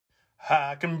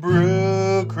Hack and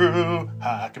Brew Crew,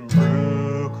 Hack and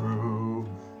Brew Crew.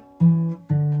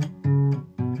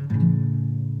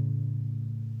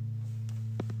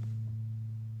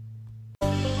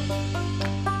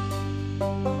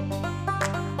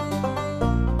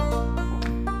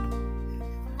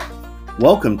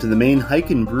 Welcome to the Maine Hike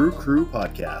and Brew Crew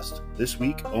podcast. This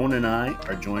week, Owen and I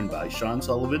are joined by Sean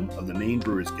Sullivan of the Maine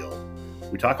Brewers Guild.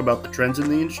 We talk about the trends in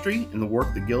the industry and the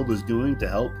work the Guild is doing to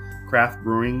help craft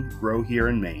brewing grow here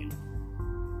in Maine.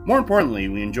 More importantly,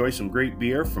 we enjoy some great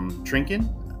beer from Trinken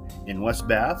in West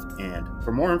Bath, and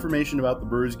for more information about the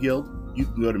Brewers Guild, you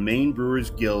can go to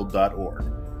mainebrewersguild.org.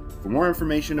 For more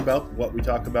information about what we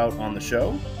talk about on the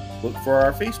show, look for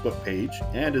our Facebook page,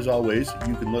 and as always,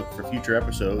 you can look for future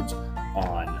episodes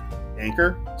on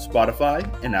Anchor, Spotify,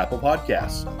 and Apple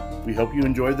Podcasts. We hope you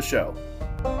enjoy the show.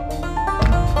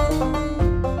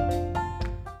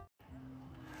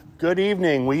 Good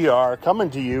evening. We are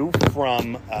coming to you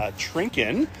from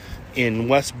Trinken in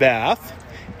West Bath,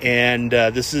 and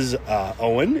this is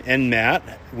Owen and Matt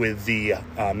with the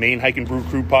Maine Hike and Brew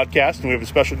Crew podcast, and we have a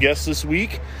special guest this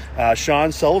week,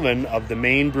 Sean Sullivan of the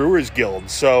Maine Brewers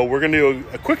Guild. So we're going to do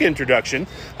a quick introduction.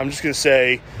 I'm just going to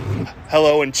say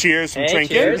hello and cheers from Trinken.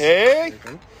 Cheers. Hey!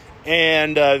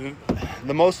 And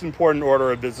the most important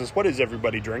order of business, what is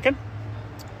everybody drinking?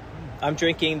 I'm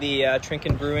drinking the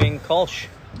Trinken Brewing Kolsch.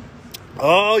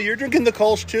 Oh, you're drinking the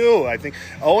Kolsch too. I think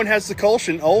Owen has the Kolsch,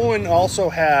 and Owen also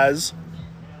has...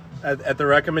 At the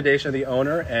recommendation of the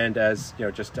owner, and as you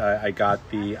know, I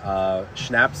got the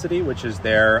Schnapsity, which is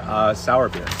their sour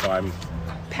beer. So I'm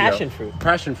passion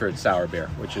fruit sour beer,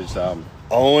 which is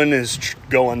Owen is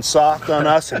going soft on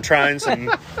us and trying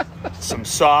some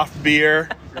soft beer.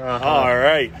 All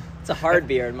right, it's a hard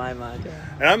beer in my mind.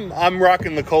 And I'm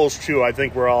rocking the Kolsch too. I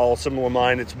think we're all similar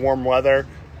mind. It's warm weather.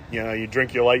 You know, you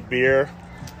drink your light beer.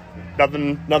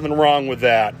 Nothing wrong with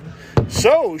that.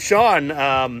 So, Sean,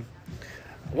 I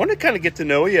want to kind of get to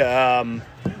know you.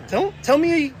 Tell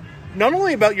me not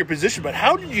only about your position, but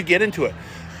how did you get into it?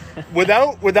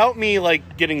 Without me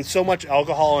like getting so much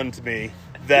alcohol into me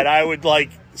that I would like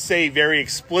say very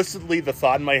explicitly the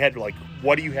thought in my head, like,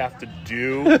 what do you have to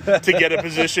do to get a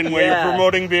position where you're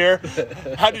promoting beer?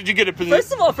 How did you get a position?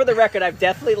 First of all, for the record, I've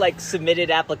definitely like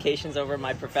submitted applications over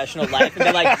my professional life and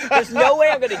been like, there's no way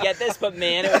I'm going to get this, but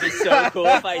man, it would be so cool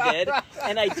if I did.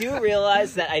 And I do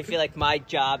realize that I feel like my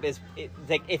job is,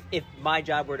 like, if my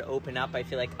job were to open up, I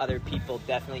feel like other people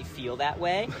definitely feel that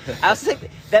way. I also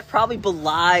think that probably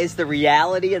belies the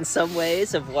reality in some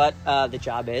ways of what the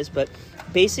job is. But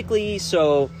basically,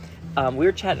 so... we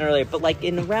were chatting earlier, but like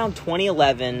in around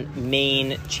 2011,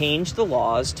 Maine changed the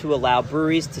laws to allow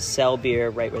breweries to sell beer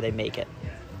right where they make it.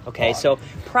 Okay, so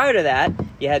prior to that,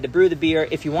 you had to brew the beer.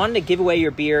 If you wanted to give away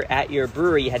your beer at your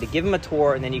brewery, you had to give them a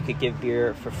tour, and then you could give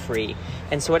beer for free.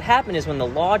 And so what happened is when the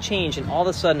law changed, and all of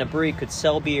a sudden a brewery could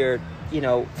sell beer,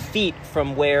 feet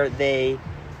from where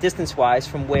distance-wise,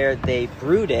 from where they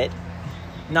brewed it.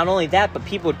 Not only that, but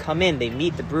people would come in, they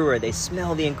meet the brewer, they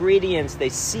smell the ingredients, they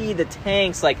see the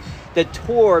tanks. Like, the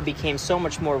tour became so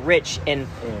much more rich, and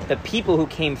the people who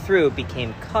came through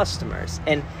became customers.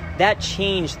 And that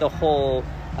changed the whole,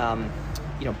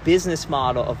 business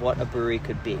model of what a brewery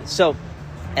could be. So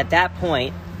at that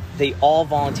point, the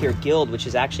all-volunteer guild, which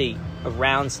is actually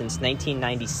around since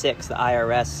 1996, the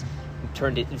IRS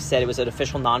said it was an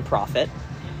official nonprofit.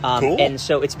 Cool. And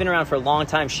so it's been around for a long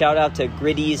time. Shout out to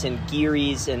Gritty's and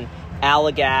Geary's and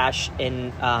Allagash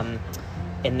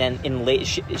and then in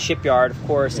Shipyard, of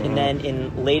course. And then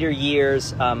in later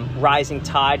years, Rising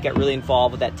Tide got really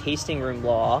involved with that tasting room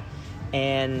law.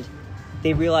 And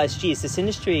they realized, geez, this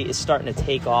industry is starting to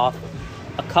take off.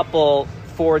 A couple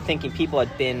forward-thinking people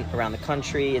had been around the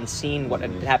country and seen what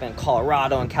had happened in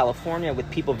Colorado and California with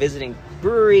people visiting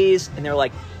breweries, and they're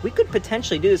like, we could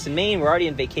potentially do this in Maine. We're already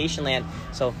in vacation land.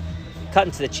 So,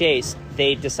 cutting to the chase,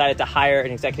 they decided to hire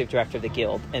an executive director of the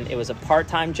guild, and it was a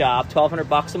part-time job,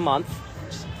 $1,200 a month.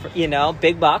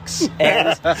 Big bucks,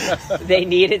 and they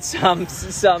needed some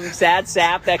sad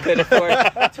sap that could afford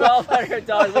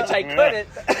 $1,200, which I couldn't.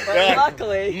 But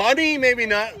luckily, money maybe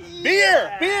not.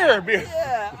 Beer.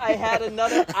 Yeah, I had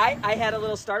I had a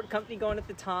little startup company going at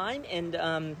the time, and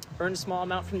earned a small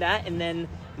amount from that. And then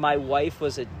my wife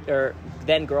was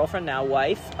then girlfriend, now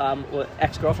wife,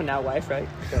 ex-girlfriend, now wife, right?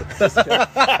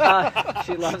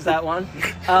 She loves that one.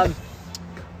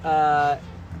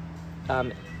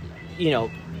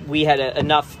 We had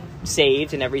enough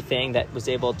saved and everything that was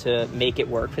able to make it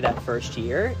work for that first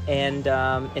year, and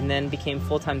then became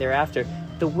full-time thereafter.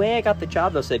 The way I got the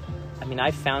job, though,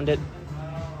 I found it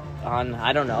on,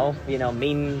 I don't know,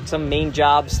 some Maine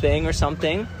Jobs thing or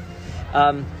something.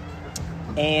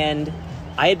 And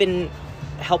I had been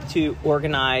helped to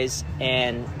organize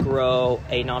and grow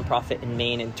a nonprofit in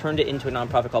Maine and turned it into a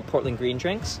nonprofit called Portland Green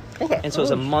Drinks. Okay. And so it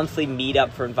was a monthly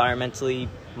meetup for environmentally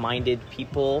minded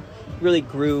people. Really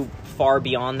grew far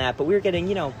beyond that, but we were getting,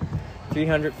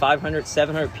 300, 500,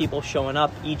 700 people showing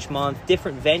up each month,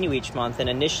 different venue each month. And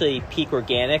initially Peak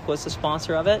Organic was the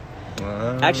sponsor of it.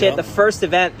 Actually, at the first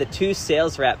event, the 2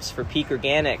 sales reps for Peak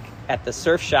Organic at the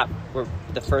surf shop, where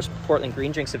the first Portland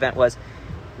Green Drinks event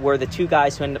were the 2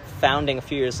 guys who ended up founding a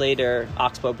few years later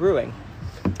Oxbow Brewing.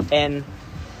 And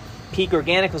Peak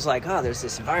Organic was like, oh, there's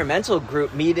this environmental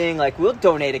group meeting, like, we'll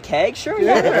donate a keg. Sure,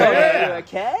 we'll donate a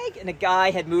keg. And a guy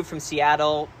had moved from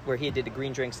Seattle, where he did the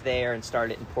green drinks there, and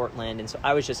started in Portland. And so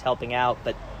I was just helping out,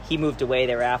 but he moved away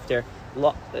thereafter.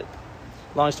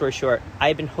 Long story short, I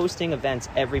had been hosting events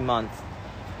every month.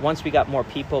 Once we got more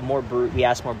people, we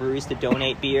asked more breweries to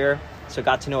donate beer. So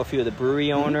got to know a few of the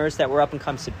brewery owners that were up in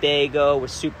Sebago, were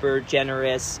super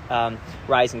generous.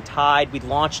 Rising Tide. We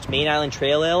launched Maine Island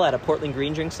Trail Ale at a Portland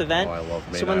Green Drinks event. Oh, I love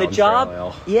Maine so when Island the job, Trail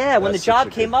Ale. yeah, when the That's job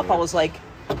such a came good up, beer. I was like,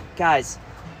 guys,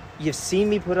 you've seen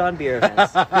me put on beer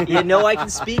events. You know I can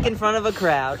speak in front of a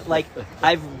crowd. Like,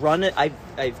 I've grown a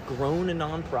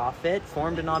nonprofit,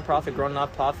 formed a nonprofit, grown a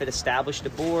nonprofit, established a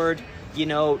board.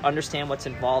 Understand what's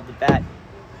involved with that.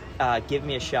 Give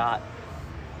me a shot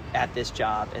at this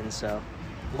job. And so,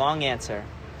 long answer.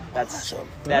 That's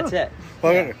it.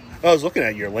 Well, I was looking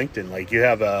at your LinkedIn. Like, you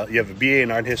have a BA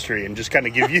in art history, and just kind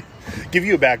of give you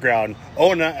a background.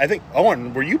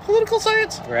 Owen, were you political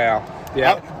science?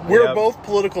 Yeah. We're both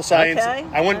political science. Okay.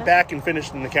 I went back and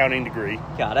finished an accounting degree.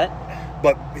 Got it.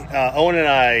 But Owen and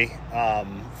I,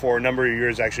 for a number of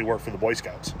years, actually worked for the Boy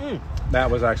Scouts. That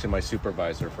was actually my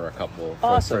supervisor for a couple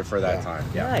Awesome. for that time.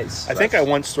 Yeah. Nice. I think I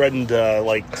once threatened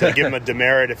to give him a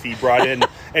demerit if he brought in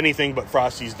anything but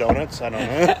Frosty's Donuts. I don't know.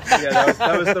 Yeah,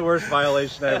 that was the worst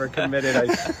violation I ever committed.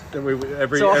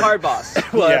 A hard boss.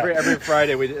 Well, Yeah. every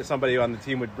Friday, somebody on the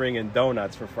team would bring in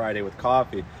donuts for Friday with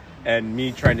coffee, and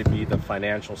me trying to be the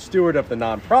financial steward of the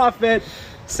nonprofit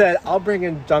said, I'll bring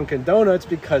in Dunkin' Donuts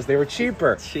because they were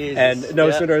cheaper. Jesus. And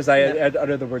no sooner as I had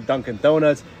uttered the word Dunkin'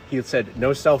 Donuts, he said,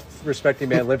 no self-respecting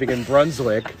man living in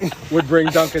Brunswick would bring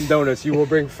Dunkin' Donuts. You will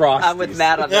bring Frosties. I'm with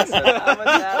Matt on this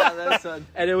one.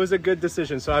 And it was a good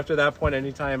decision. So after that point,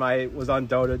 anytime I was on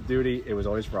donut duty, it was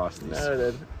always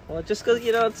Frosties. Well, just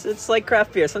because, it's like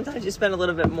craft beer. Sometimes you spend a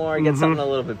little bit more and get something a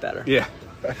little bit better. Yeah.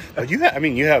 But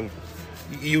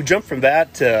you jump from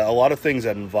that to a lot of things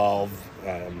that involve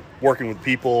working with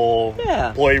people,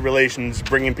 employee relations,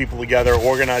 bringing people together,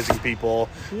 organizing people,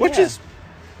 which is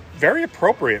very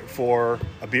appropriate for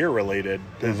a beer-related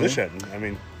position. I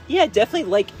mean, yeah, definitely.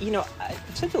 Like, I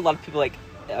talked to a lot of people,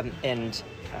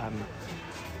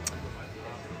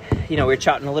 we were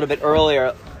chatting a little bit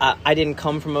earlier. I didn't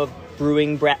come from a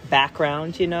brewing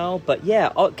background, but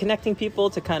connecting people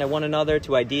to kind of one another,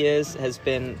 to ideas, has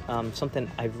been something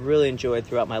I've really enjoyed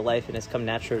throughout my life, and has come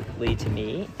naturally to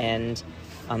me. And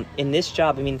in this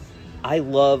job, I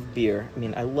love beer.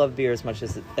 I love beer as much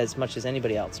as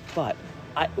anybody else. But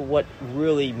what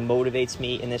really motivates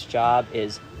me in this job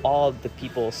is all of the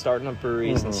people starting up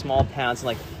breweries in small towns,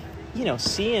 and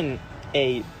seeing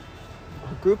a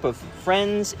group of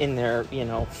friends in their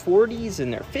 40s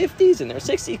and their 50s and their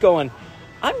 60s going,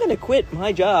 I'm going to quit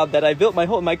my job that I built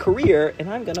my career, and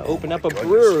I'm going to open up a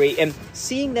brewery. And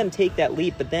seeing them take that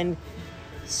leap, but then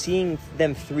seeing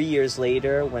them 3 years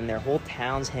later when their whole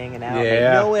town's hanging out, they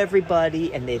know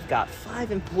everybody, and they've got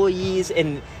 5 employees,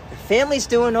 and the family's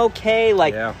doing okay.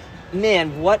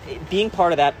 Man, being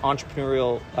part of that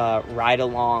entrepreneurial ride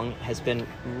along has been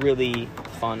really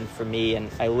fun for me, and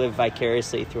I live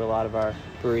vicariously through a lot of our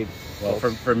brewery. Well,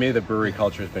 for me, the brewery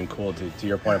culture has been cool. To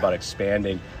your point about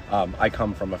expanding, I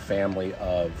come from a family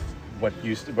of what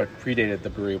predated the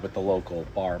brewery with the local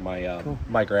bar.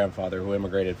 My grandfather, who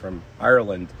immigrated from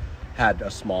Ireland, had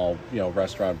a small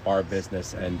restaurant bar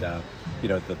business, and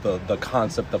the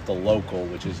concept of the local,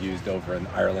 which is used over in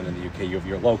Ireland and the UK. You have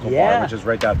your local bar, which is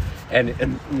right down, and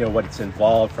what's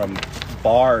involved from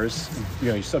bars. We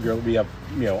have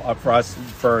up for us,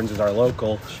 Ferns is our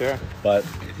local, sure, but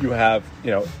you have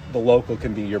the local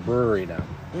can be your brewery now.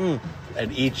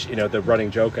 And each the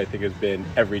running joke I think has been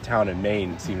every town in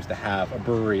Maine seems to have a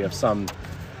brewery of some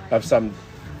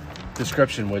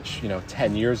description, which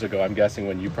 10 years ago, I'm guessing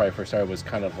when you probably first started, was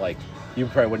kind of like you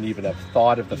probably wouldn't even have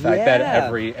thought of the fact that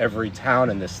every town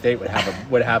in the state would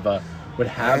have would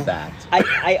have that.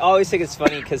 I always think it's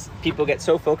funny because people get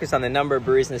so focused on the number of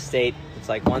breweries in the state. It's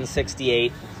like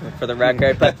 168 for the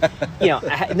record, but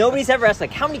nobody's ever asked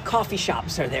like how many coffee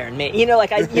shops are there in Maine. You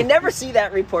never see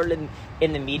that reported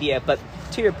in the media. But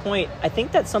to your point, I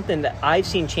think that's something that I've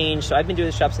seen change. So I've been doing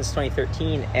the shop since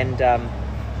 2013, and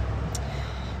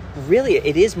really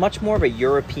it is much more of a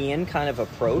European kind of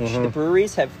approach. The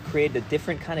breweries have created a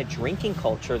different kind of drinking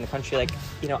culture in the country. Like,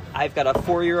 I've got a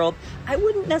 4-year-old. I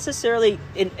wouldn't necessarily,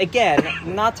 and again,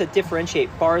 not to differentiate,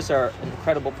 bars are an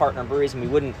incredible partner of breweries, and we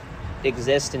wouldn't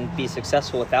exist and be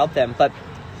successful without them. But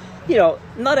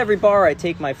not every bar I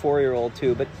take my 4-year-old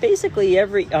to, but basically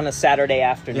on a Saturday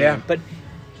afternoon. Yeah. But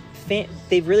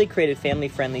they've really created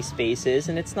family-friendly spaces,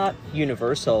 and it's not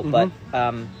universal, but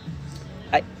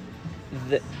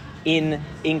in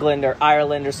England or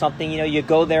Ireland or something, you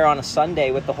go there on a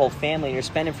Sunday with the whole family, and you're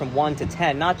spending from 1 to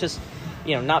 10, not just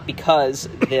not because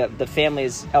the family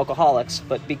is alcoholics,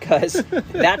 but because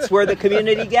that's where the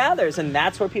community gathers, and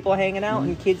that's where people are hanging out,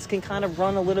 and kids can kind of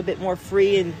run a little bit more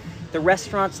free, and the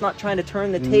restaurant's not trying to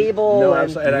turn the table. No,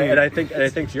 absolutely. And I think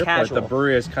to your casual. point, the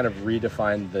brewery has kind of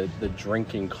redefined the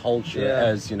drinking culture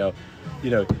as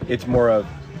it's more of,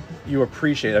 you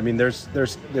appreciate. I mean, there's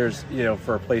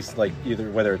for a place like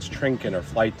either whether it's Trinken or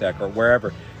Flight Deck or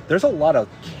wherever, there's a lot of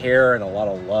care and a lot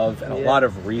of love and a lot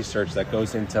of research that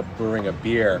goes into brewing a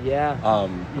beer.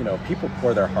 People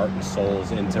pour their heart and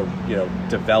souls into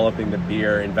developing the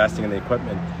beer, investing in the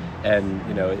equipment, and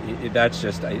that's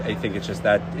just, I think it's just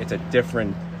that it's a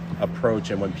different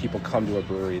approach. And when people come to a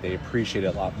brewery, they appreciate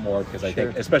it a lot more, because I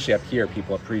think especially up here,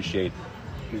 people appreciate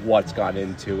what's gone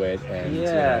into it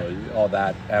and all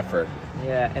that effort.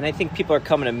 Yeah, and I think people are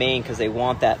coming to Maine because they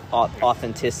want that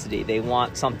authenticity. They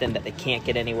want something that they can't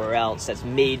get anywhere else, that's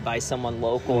made by someone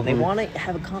local. And they want to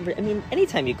have a conversation. I mean,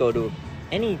 anytime you go to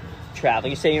any travel,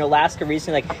 you say, Alaska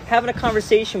recently, like having a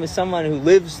conversation with someone who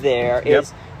lives there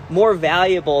is more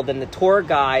valuable than the tour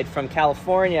guide from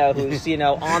California who's,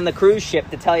 on the cruise ship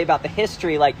to tell you about the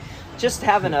history. Like, just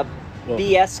having a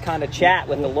BS kind of chat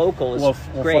with the local is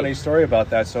great. Funny story about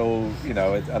that. So,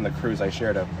 on the cruise I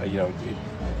shared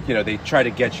they try to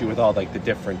get you with all like the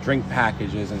different drink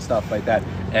packages and stuff like that.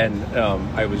 And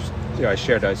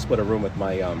I split a room with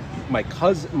my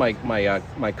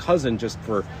cousin just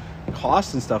for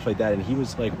costs and stuff like that. And he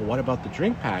was like, well, what about the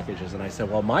drink packages? And I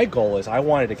said, well, my goal is I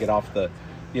wanted to get off the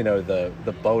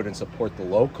boat and support the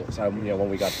locals. When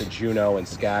we got to Juneau and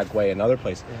Skagway and other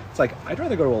places, it's like, I'd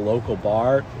rather go to a local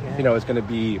bar. It's going to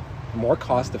be more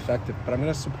cost effective, but I'm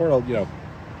going to support,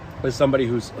 as somebody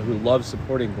who loves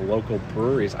supporting the local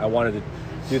breweries, I wanted to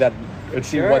do that and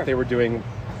see what they were doing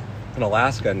in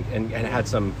Alaska, and had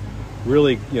some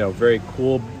really, very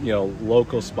cool,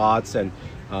 local spots. And,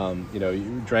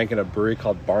 you drank in a brewery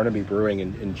called Barnaby Brewing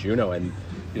in Juneau, and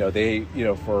they,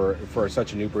 for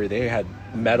such a new brewery, they had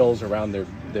medals around their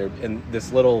in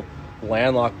this little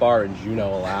landlocked bar in Juneau,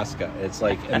 Alaska. It's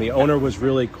like, and the owner was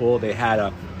really cool. They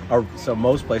had so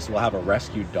most places will have a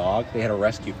rescue dog. They had a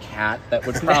rescue cat that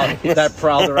would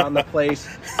prowled around the place.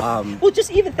 Well,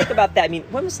 just even think about that. I mean,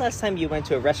 when was the last time you went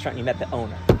to a restaurant and you met the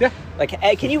owner? Yeah. Like,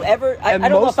 can you ever? I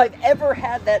don't know if I've ever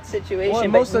had that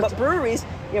situation. But breweries,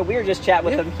 we were just chatting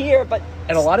with them here, but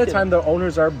and a lot of time the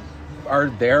owners are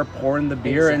there pouring the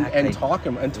beer and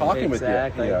talking with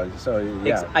you.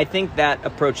 So I think that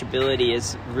approachability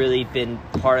has really been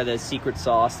part of the secret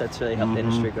sauce that's really helped the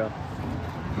industry grow.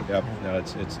 Yep, no,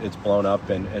 it's blown up,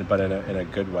 but in a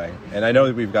good way. And I know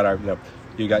that we've got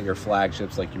you got your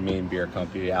flagships like your Maine Beer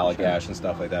Company, Allagash, and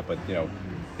stuff like that. But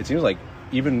it seems like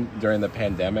even during the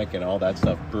pandemic and all that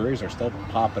stuff, breweries are still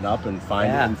popping up and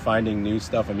finding new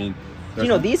stuff. I mean,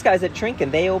 these guys at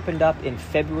Trinken, they opened up in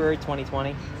February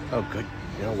 2020. Oh, good.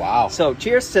 Wow. So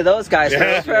cheers to those guys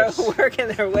for working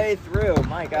their way through.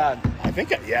 My God. I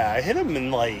think, I hit them in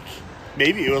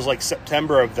maybe it was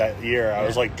September of that year. I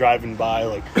was driving by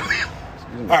all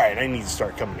right, I need to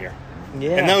start coming here.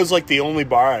 Yeah. And that was the only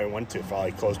bar I went to for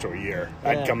close to a year. Yeah.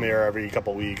 I'd come here every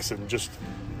couple of weeks, and just,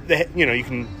 you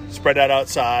can spread out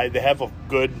outside. They have a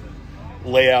good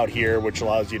layout here, which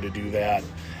allows you to do that.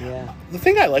 Yeah. The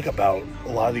thing I like about a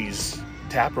lot of these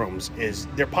tap rooms is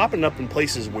they're popping up in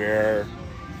places where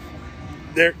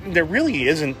there really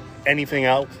isn't anything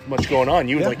else much going on.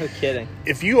 No kidding.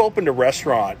 If you opened a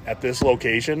restaurant at this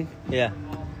location,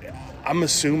 I'm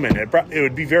assuming it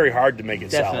would be very hard to make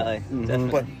it sell. Definitely.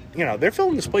 But they're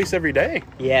filling this place every day.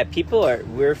 Yeah,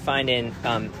 we're finding,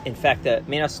 in fact, the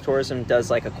Maine Office of Tourism does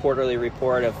a quarterly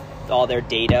report of all their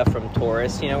data from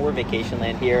tourists. We're vacation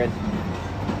land here, and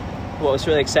what was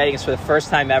really exciting is for the first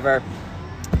time ever,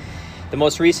 the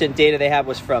most recent data they have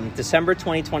was from December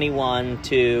 2021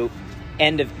 to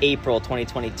end of April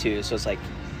 2022. So it's like,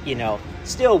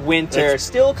 still winter,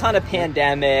 still kind of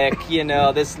pandemic,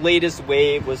 this latest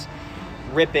wave was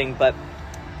ripping. But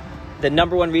the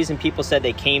number one reason people said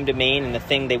they came to Maine and the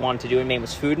thing they wanted to do in Maine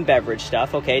was food and beverage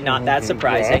stuff. Okay, not that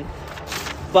surprising.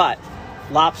 But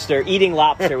eating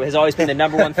lobster has always been the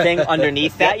number one thing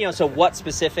underneath that. So what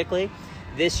specifically?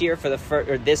 This year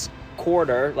last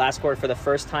quarter, for the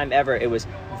first time ever, it was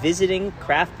visiting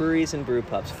craft breweries and brew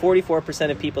pubs.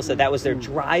 44% of people said that was their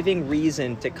driving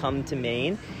reason to come to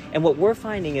Maine. And what we're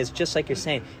finding is, just like you're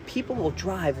saying, people will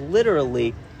drive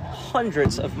literally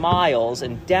hundreds of miles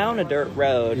and down a dirt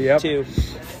road to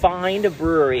find a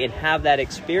brewery and have that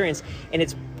experience. And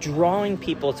it's drawing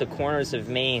people to corners of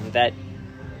Maine that,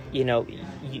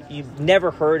 you've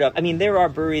never heard of. I mean, there are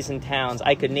breweries in towns.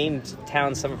 I could name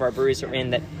towns some of our breweries are in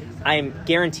that I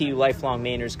guarantee you lifelong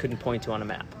Mainers couldn't point to on a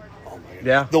map. Oh my God.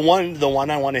 Yeah. The one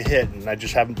I want to hit, and I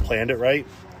just haven't planned it right.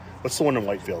 What's the one in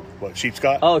Whitefield? What,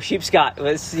 Sheepscott? Oh, Sheepscott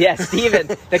was, Stephen.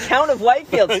 The Count of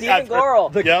Whitefield, Stephen Gorel.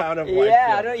 The Count of Whitefield.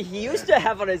 Yeah, he used to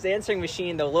have on his answering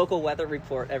machine the local weather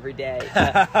report every day.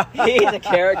 He's a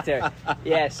character.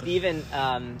 Yeah, Stephen,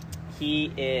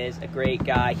 he is a great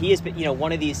guy. He has been,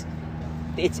 one of these...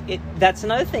 That's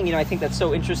another thing, I think that's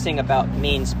so interesting about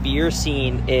Maine's beer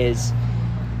scene is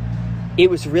it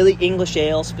was really English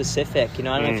ale specific. I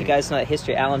don't know if you guys know that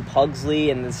history. Alan Pugsley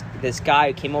and this guy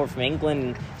who came over from England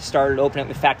and started opening up.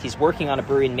 In fact, he's working on a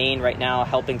brewery in Maine right now,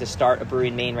 helping to start a brewery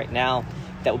in Maine right now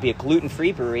that will be a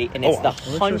gluten-free brewery, and it's the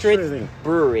 100th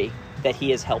brewery that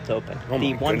he has helped open.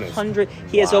 The 100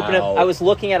 he has opened up. I was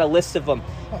looking at a list of them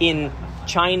in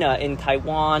China, in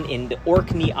Taiwan, in the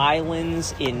Orkney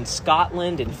Islands, in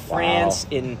Scotland, in France,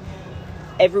 in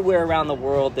everywhere around the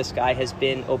world. This guy has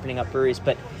been opening up breweries,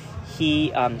 but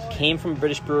he came from a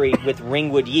British brewery with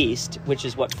Ringwood yeast, which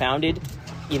is what founded,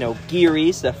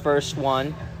 Geary's, the first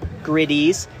one,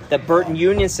 Gritty's, the Burton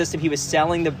Union system. He was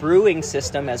selling the brewing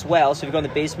system as well. So if you go in the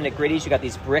basement at Gritty's, you got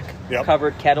these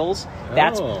brick-covered kettles.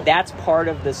 That's part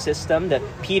of the system. The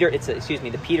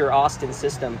Peter Austin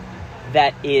system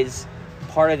that is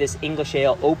part of this English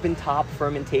ale open top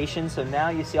fermentation. So now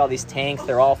you see all these tanks,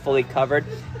 they're all fully covered.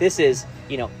 This is,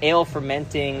 ale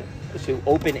fermenting to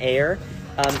open air.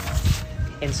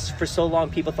 And for so long,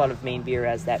 people thought of Maine beer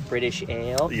as that British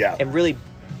ale. Yeah. And really,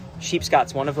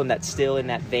 Sheepscott's one of them that's still in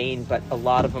that vein, but a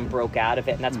lot of them broke out of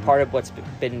it. And that's part of what's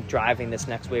been driving this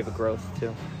next wave of growth,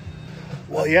 too.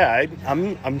 Well, yeah,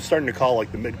 I'm starting to call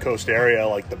the mid-coast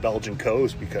area the Belgian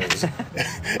coast, because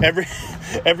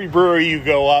every brewery you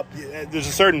go up, there's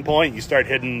a certain point you start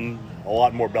hitting a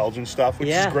lot more Belgian stuff, which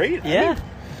is great. Yeah,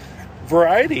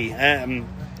 variety. I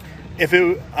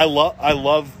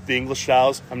love the English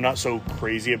styles. I'm not so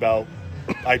crazy about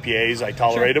IPAs. I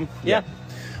tolerate them. Yeah.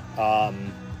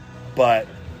 But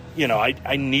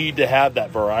I need to have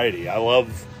that variety. I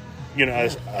love.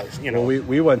 Well,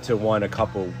 we went to one a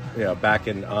couple, back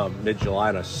in mid-July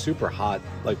on a super hot,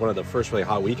 one of the first really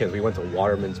hot weekends. We went to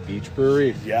Waterman's Beach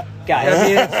Brewery. Yeah,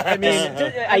 guys.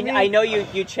 I know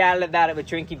you chatted about it with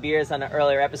drinking beers on an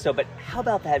earlier episode, but how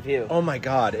about that view? Oh my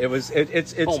God, it's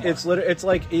literally, it's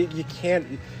like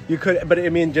you could, but I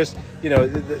mean, just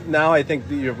now I think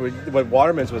what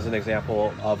Waterman's was an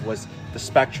example of was the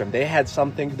spectrum. They had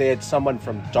someone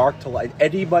from dark to light.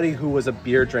 Anybody who was a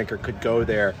beer drinker could go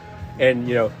there.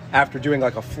 And, after doing a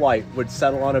flight, would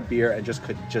settle on a beer and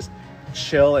could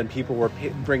chill, and people were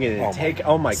bringing in take.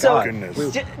 Oh my God.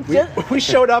 Goodness. We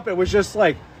showed up, it was just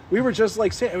we were just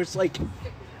it was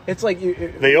it's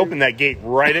they opened that gate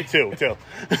right at 2 too.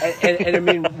 and I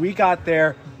mean, we got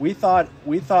there, we thought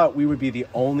we would be the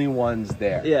only ones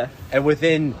there. Yeah. And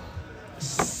within,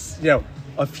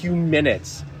 a few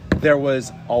minutes, there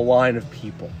was a line of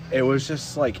people. It was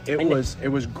just it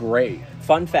was great.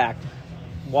 Fun fact.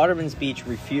 Waterman's Beach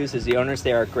refuses. The owners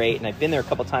there are great, and I've been there a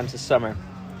couple times this summer.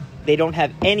 They don't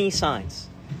have any signs.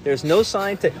 There's no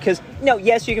sign because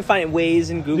yes, you can find it in Waze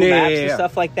and Google Maps and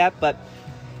stuff like that, but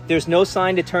there's no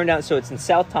sign to turn down. So it's in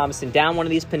South Thomaston, down one of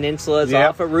these peninsulas,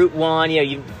 off of Route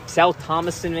 1. South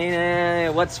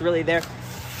Thomaston, what's really there?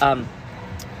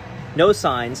 No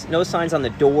signs on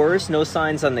the doors, no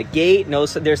signs on the gate.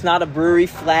 There's not a brewery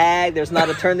flag. There's not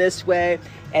a turn this way,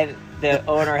 and the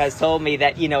owner has told me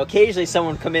that, occasionally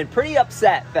someone would come in pretty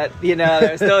upset that,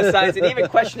 there's no signs, and even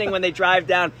questioning when they drive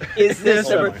down, is this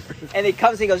and he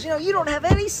comes and he goes, you don't have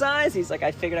any signs. He's like,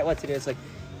 I figured out what to do. It's like,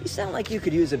 you sound like you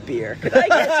could use a beer. Could I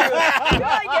get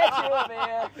you a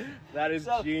beer? That is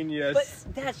genius.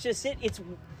 But that's just it.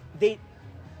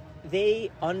 they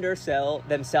undersell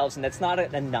themselves, and that's not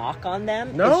a knock on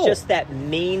them. No. It's just that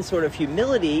Maine sort of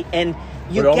humility, and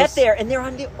you But get almost- there, and they're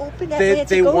on the open Atlantic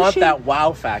They Ocean. want that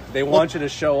wow factor. They want you to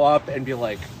show up and be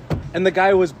like, and the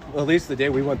guy was, at least the day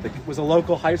we went, was a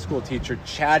local high school teacher,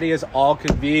 chatty as all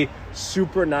could be,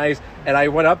 super nice. And I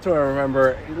went up to him, I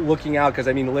remember looking out, because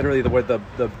I mean, literally where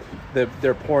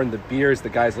they're pouring the beers, the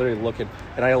guy's literally looking,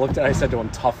 and I said to him,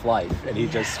 "Tough life," and he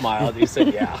just smiled. He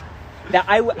said, "Yeah." Now,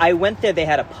 I went there, they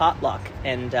had a potluck,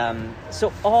 and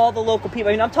so all the local people,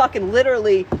 I mean, I'm talking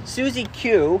literally Susie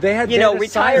Q, They had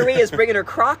retiree is bringing her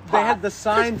crock pot. They had the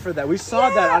sign for that. We saw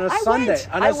that on a Sunday.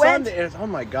 I went. Sunday. Oh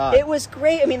my God. It was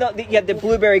great. I mean, you had the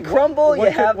blueberry crumble.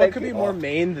 What could be more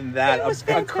Maine than that? It was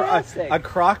fantastic. A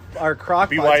crock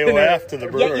BYOF to the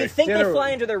brewery. Yeah, you think they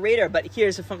fly under the radar, but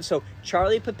here's the fun. So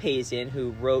Charlie Papazian,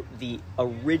 who wrote the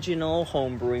original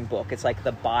home brewing book, it's like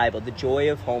the Bible, The Joy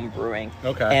of Home Brewing.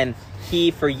 Okay. And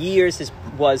he, for years,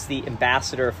 was the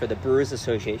ambassador for the Brewers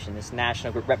Association, this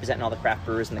national group representing all the craft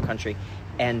brewers in the country.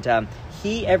 And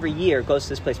he, every year, goes to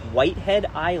this place, Whitehead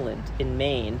Island in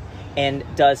Maine, and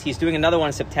he's doing another one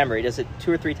in September. He does it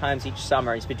 2 or 3 times each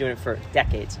summer. He's been doing it for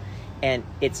decades. And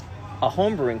it's a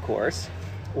home brewing course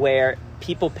where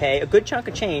people pay a good chunk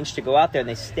of change to go out there, and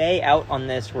they stay out on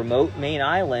this remote Maine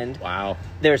island. Wow.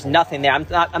 There's nothing there.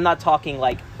 I'm not talking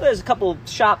like, there's a couple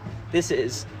This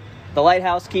is the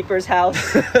lighthouse keeper's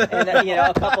house, and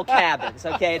a couple cabins.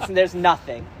 Okay, there's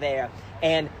nothing there,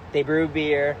 and they brew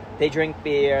beer, they drink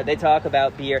beer, they talk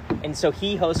about beer, and so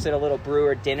he hosted a little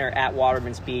brewer dinner at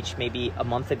Waterman's Beach maybe a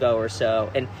month ago or so,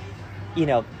 and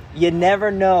you never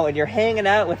know, and you're hanging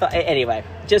out with anyway.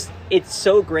 Just it's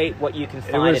so great what you can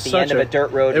find at the end of a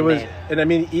dirt road. And I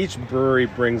mean, each brewery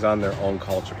brings on their own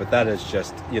culture, but that is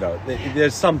just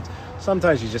there's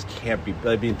sometimes you just can't be.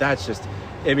 I mean, that's just.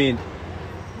 I mean.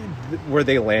 Where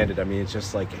they landed, I mean, it's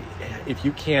just like if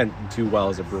you can't do well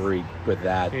as a brewery with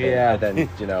that, then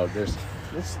there's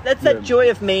that's that joy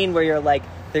of Maine where you're like,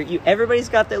 everybody's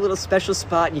got their little special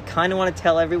spot, and you kind of want to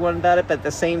tell everyone about it, but at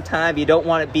the same time, you don't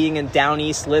want it being in Down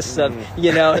East lists of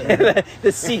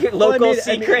the secret local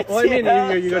secrets. You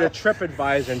go to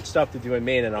TripAdvisor and stuff to do in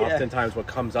Maine, and oftentimes what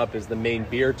comes up is the Maine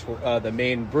beer tour, the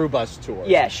Maine brew bus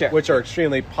tours, which are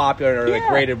extremely popular and are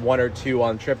like rated 1 or 2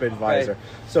 on TripAdvisor. Right.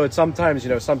 So it's sometimes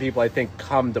some people I think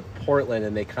come to Portland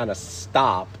and they kind of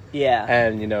stop. Yeah,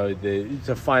 and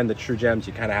to find the true gems,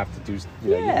 you kind of have to do.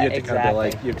 You have to kind of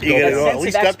like you have to go at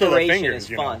least up to the fingers.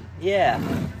 Is fun,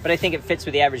 but I think it fits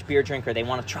with the average beer drinker. They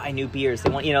want to try new beers. They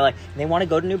want they want to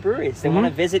go to new breweries. They want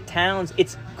to visit towns.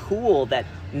 It's cool that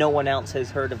no one else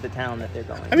has heard of the town that they're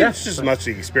going. I mean, it's just as much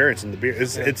the experience in the beer.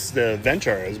 It's the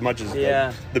adventure as much as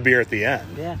the beer at the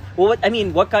end. Yeah. Well,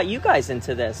 what got you guys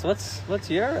into this? What's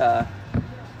your?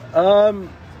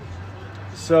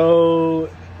 So.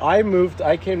 I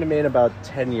came to Maine about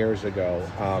 10 years ago,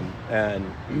 and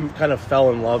kind of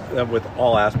fell in love with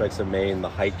all aspects of Maine, the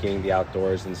hiking, the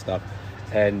outdoors and stuff.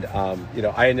 And,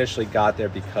 I initially got there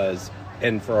because,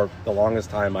 and for the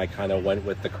longest time, I kind of went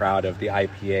with the crowd of the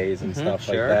IPAs and stuff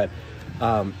like that.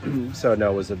 So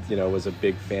no, was a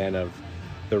big fan of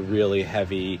the really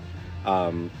heavy,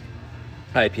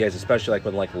 IPAs, especially like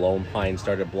when Lone Pine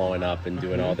started blowing up and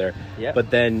doing all their, but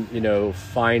then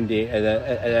finding,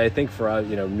 and I think for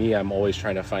me, I'm always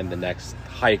trying to find the next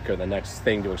hike or the next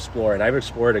thing to explore, and I've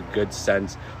explored a good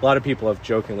sense. A lot of people have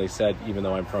jokingly said, even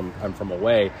though I'm from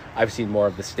away, I've seen more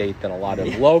of the state than a lot of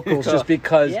locals, just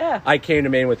because I came to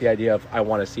Maine with the idea of I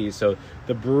want to see. So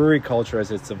the brewery culture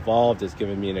as it's evolved has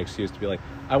given me an excuse to be like,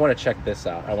 I want to check this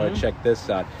out. I want to check this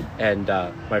out. And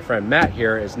my friend Matt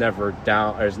here is never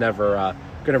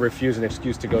going to refuse an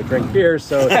excuse to go drink beer.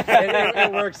 So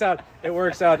it works out. It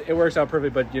works out perfectly.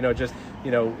 But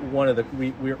one of the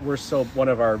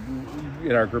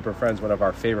in our group of friends, one of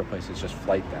our favorite places is just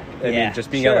Flight Deck. I mean, just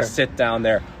being able to sit down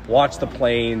there, watch the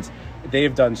planes.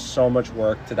 They've done so much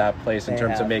work to that place in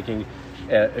terms of making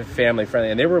family friendly,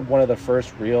 and they were one of the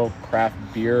first real craft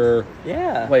beer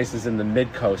places in the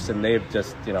mid coast, and they've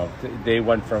just they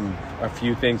went from a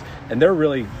few things, and they're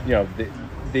really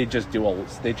they just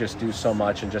do so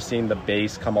much, and just seeing the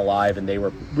base come alive, and they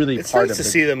were really it's nice to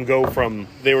see them go from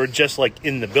they were just like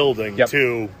in the building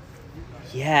to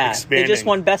expanding. They just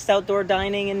won Best Outdoor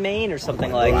Dining in Maine or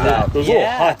something like that. Those little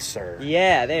huts are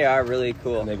they are really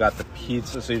cool. And they got the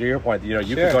pizza. So to your point, you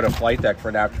could go to Flight Deck for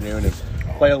an afternoon and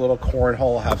play a little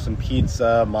cornhole, have some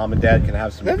pizza. Mom and Dad can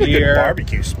have some They have a beer. good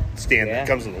barbecue stand that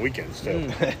comes on the weekends too.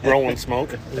 Rolling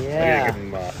smoke. Yeah. I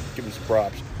gotta give them some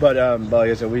props. But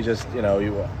like I said, we just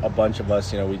a bunch of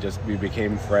us we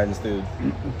became friends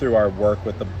through our work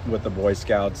with the Boy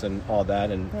Scouts and all that,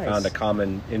 and found a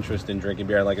common interest in drinking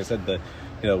beer. And like I said,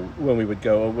 when we would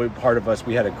go, part of us,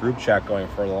 we had a group chat going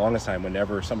for the longest time.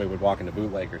 Whenever somebody would walk into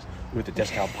Bootleggers with the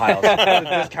discount piles,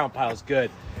 the discount pile's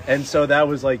good. And so that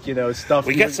was like, stuff.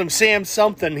 We get some Sam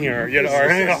something here,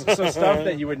 So stuff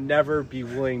that you would never be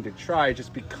willing to try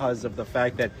just because of the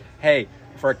fact that, hey,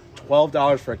 for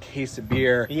 $12 for a case of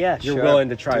beer, you're willing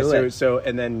to try. So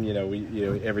and then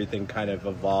everything kind of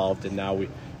evolved, and now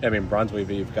Brunswick,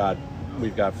 we've got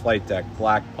Flight Deck,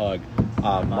 Black Pug,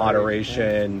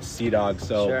 Moderation, Sea Dog.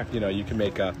 So you can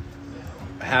make a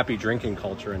happy drinking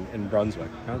culture in Brunswick.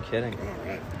 No kidding. All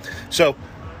right. So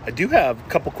I do have a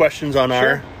couple questions on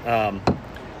our.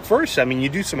 First, you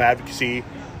do some advocacy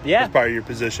as part of your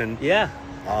position. Yeah.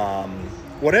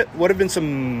 What have been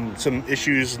some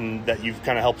issues that you've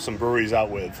kind of helped some breweries out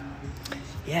with?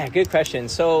 Yeah, good question.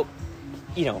 So,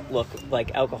 look,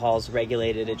 like alcohol's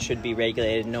regulated. It should be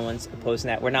regulated. No one's opposing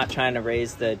that. We're not trying to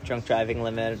raise the drunk driving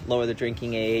limit, lower the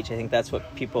drinking age. I think that's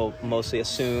what people mostly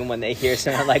assume when they hear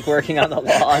someone like working on the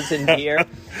laws in beer.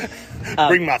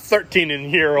 Bring my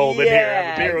 13-year-old in here.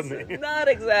 Have a beer with me. Not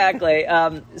exactly.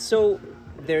 So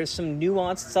there's some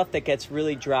nuanced stuff that gets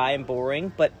really dry and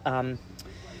boring. But,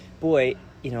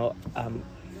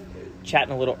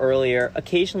 chatting a little earlier,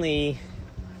 occasionally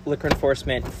liquor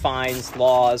enforcement finds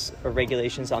laws or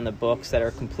regulations on the books that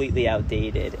are completely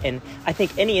outdated. And I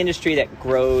think any industry that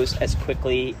grows as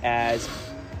quickly as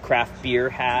craft beer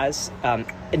has,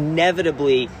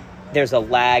 inevitably there's a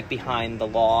lag behind the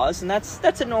laws. And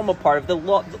that's a normal part of the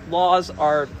laws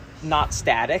are not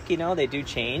static, they do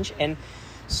change. And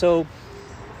so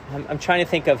I'm trying to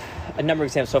think of a number of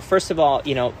examples. So first of all,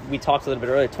 we talked a little bit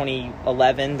earlier,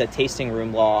 2011, the tasting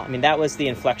room law. That was the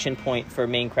inflection point for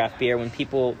Maine craft beer when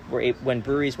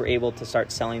breweries were able to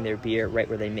start selling their beer right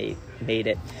where they made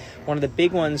it. One of the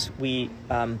big ones we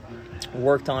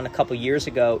worked on a couple years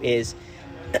ago is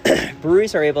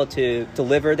breweries are able to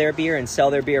deliver their beer and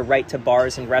sell their beer right to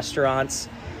bars and restaurants.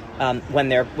 When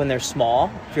they're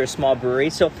small, if you're a small brewery.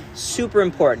 So super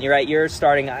important. You're right. You're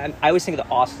starting. I always think of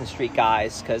the Austin Street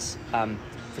guys because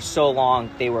for so long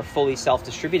they were fully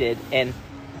self-distributed, and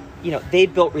they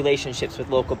built relationships with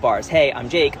local bars. Hey, I'm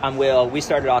Jake. I'm Will. We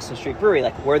started Austin Street Brewery.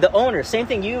 Like, we're the owners. Same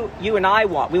thing you and I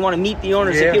want. We want to meet the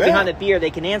owners, the people behind the beer.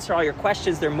 They can answer all your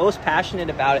questions. They're most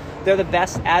passionate about it. They're the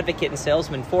best advocate and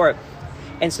salesman for it.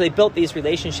 And so they built these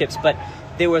relationships, but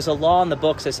there was a law in the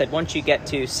books that said once you get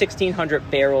to 1,600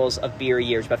 barrels of beer a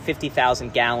year, it's about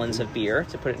 50,000 gallons of beer,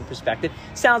 to put it in perspective.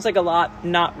 Sounds like a lot,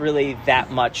 not really that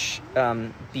much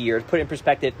beer. To put it in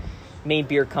perspective, Maine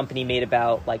Beer Company made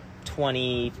about like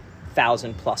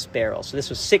 20,000 plus barrels. So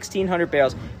this was 1,600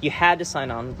 barrels. You had to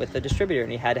sign on with the distributor,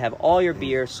 and you had to have all your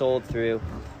beer sold through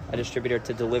a distributor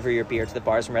to deliver your beer to the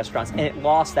bars and restaurants, and it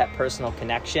lost that personal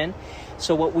connection.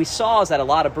 So what we saw is that a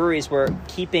lot of breweries were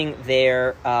keeping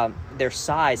their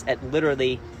size at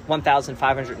literally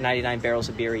 1,599 barrels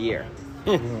of beer a year.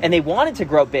 And they wanted to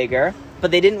grow bigger, but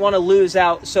they didn't want to lose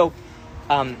out. So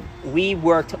we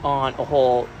worked on a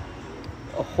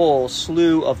whole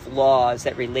slew of laws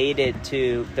that related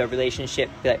to the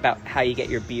relationship about how you get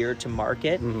your beer to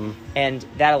market. And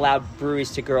that allowed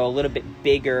breweries to grow a little bit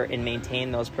bigger and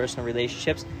maintain those personal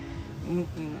relationships.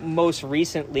 Most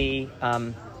recently,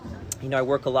 I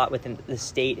work a lot within the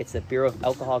state. It's the Bureau of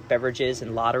Alcoholic Beverages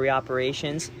and Lottery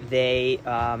Operations. They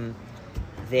are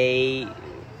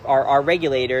our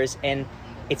regulators, and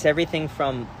it's everything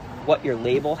from what your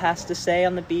label has to say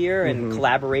on the beer and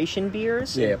collaboration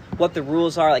beers, what the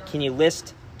rules are. Like, can you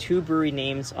list 2 brewery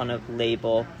names on a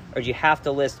label, or do you have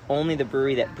to list only the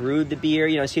brewery that brewed the beer?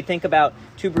 So you think about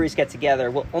 2 breweries get together,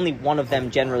 well, only one of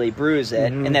them generally brews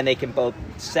it, and then they can both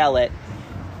sell it.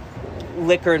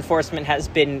 Liquor enforcement has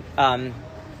been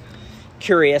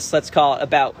curious, let's call it,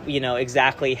 about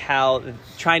exactly how,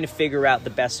 trying to figure out the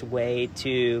best way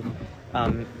to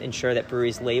ensure that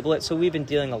breweries label it. So we've been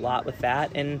dealing a lot with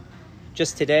that. And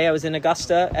just today I was in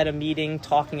Augusta at a meeting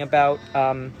talking about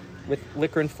with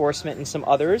liquor enforcement and some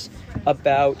others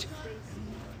about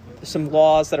some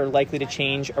laws that are likely to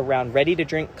change around ready to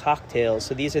drink cocktails.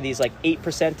 So these are these like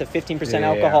 8% to 15%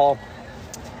 alcohol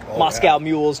Moscow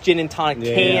mules, gin and tonic,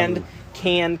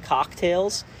 canned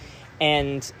cocktails.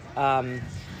 And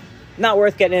not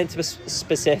worth getting into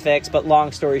specifics, but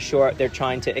long story short, they're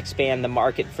trying to expand the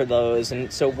market for those.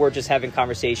 And so we're just having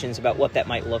conversations about what that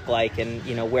might look like and,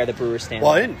 where the brewers stand.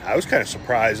 Well, I was kind of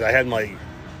surprised. I had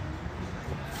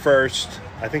first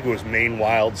I think it was Maine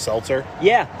Wild Seltzer.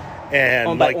 Yeah. And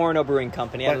owned by Orono Brewing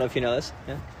Company. I don't know if you know this.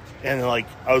 Yeah. And like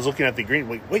I was looking at the ingredient,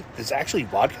 like, wait, there's actually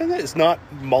vodka in it? It's not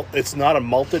a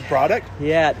malted product.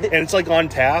 Yeah. And it's like on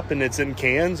tap and it's in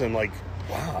cans and like,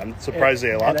 wow, I'm surprised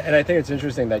they allow it. And I think it's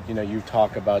interesting that, you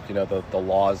talk about, the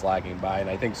laws lagging by, and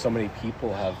I think so many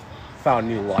people have found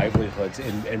new livelihoods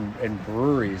in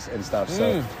breweries and stuff.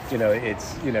 So,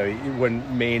 it's,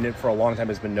 when Maine for a long time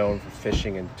has been known for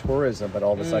fishing and tourism, but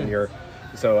all of a sudden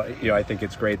I think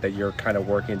it's great that you're kind of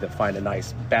working to find a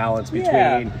nice balance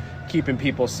between keeping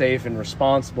people safe and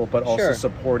responsible, but also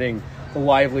supporting the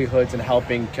livelihoods and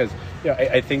helping, because,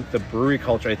 I think the brewery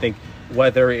culture,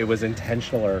 whether it was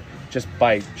intentional or just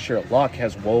by sheer luck,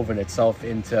 has woven itself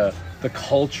into the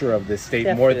culture of this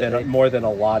state more than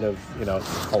a lot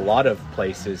of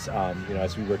places.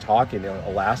 As we were talking,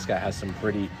 Alaska has some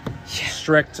pretty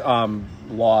strict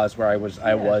laws where I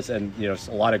was, and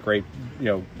a lot of great,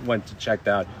 went to check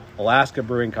out Alaska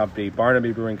Brewing Company,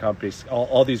 Barnaby Brewing Company,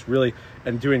 all these really,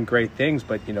 and doing great things.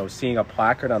 But seeing a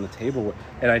placard on the table,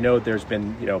 and I know there's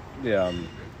been,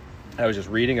 I was just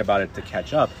reading about it to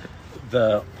catch up.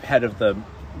 The head of the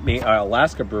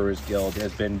Alaska Brewers Guild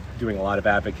has been doing a lot of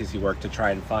advocacy work to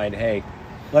try and find, hey,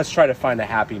 let's try to find a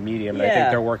happy medium. And I think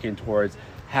they're working towards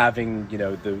having,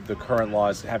 the current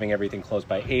laws, having everything closed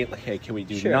by 8. Like, hey, can we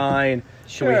do 9?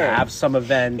 Should we have some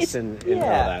events and all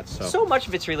that? So much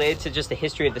of it's related to just the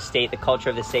history of the state, the culture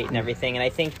of the state and everything. And I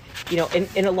think,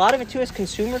 and a lot of it too is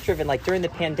consumer driven. Like during the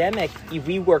pandemic,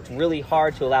 we worked really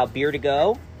hard to allow beer to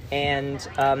go and,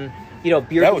 beer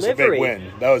delivery. That was a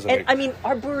big win. I mean,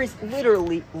 our breweries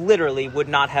literally would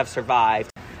not have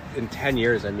survived. In 10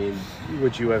 years,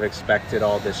 would you have expected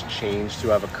all this change to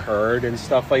have occurred and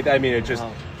stuff like that? It just,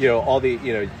 all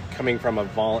the, coming from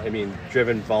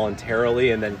driven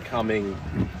voluntarily and then coming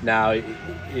now,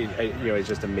 it's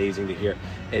just amazing to hear.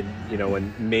 And,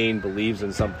 when Maine believes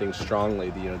in something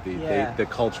strongly, the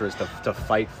culture is to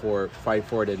fight for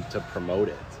it and to promote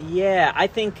it. Yeah, I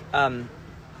think,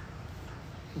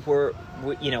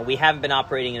 we haven't been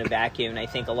operating in a vacuum, and I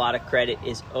think a lot of credit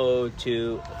is owed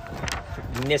to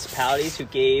municipalities who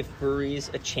gave breweries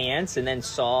a chance and then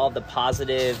saw the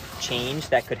positive change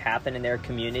that could happen in their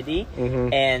community.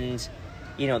 And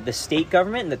the state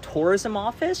government and the tourism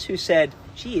office who said,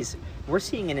 geez, we're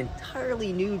seeing an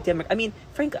entirely new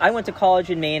Frank, I went to college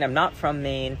in Maine. I'm not from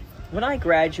Maine. When I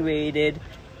graduated,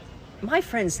 my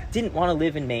friends didn't want to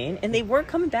live in Maine, and they weren't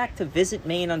coming back to visit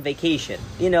Maine on vacation.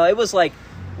 It was like,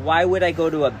 why would I go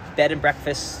to a bed and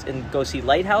breakfast and go see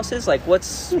lighthouses? Like,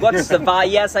 what's the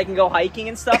vibe? Yes, I can go hiking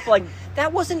and stuff. Like,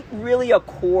 that wasn't really a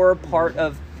core part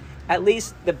of at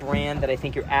least the brand that I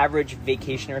think your average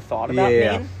vacationer thought about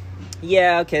Maine.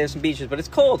 Yeah, okay, there's some beaches, but it's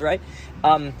cold, right?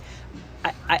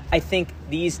 I think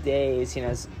these days, as I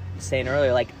was saying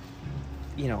earlier, like,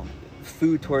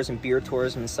 food tourism, beer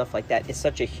tourism and stuff like that is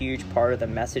such a huge part of the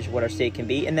message of what our state can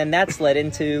be. And then that's led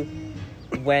into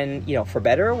when, for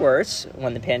better or worse,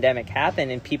 when the pandemic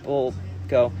happened and people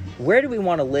go, where do we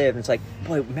want to live? And it's like,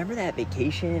 boy, remember that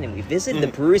vacation? And we visited the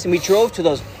breweries and we drove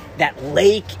to that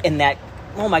lake and that,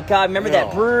 oh my God, remember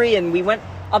that brewery? And we went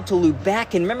up to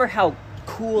Lubec and remember how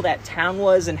cool that town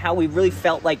was and how we really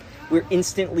felt like we're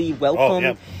instantly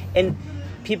welcome. And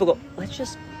people go, let's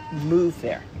just move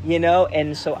there,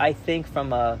 And so I think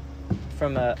from a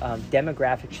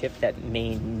demographic shift that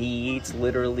Maine needs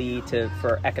literally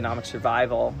for economic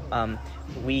survival,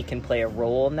 we can play a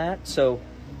role in that. So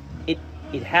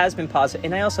it has been positive.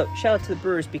 And I also shout out to the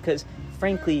brewers because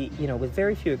frankly, with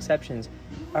very few exceptions,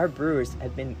 our brewers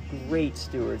have been great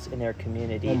stewards in their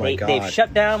community. Oh my God. They've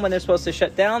shut down when they're supposed to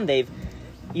shut down. They've,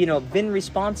 been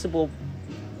responsible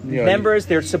members.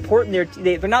 They're supporting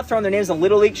they're not throwing their names on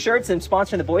Little League shirts and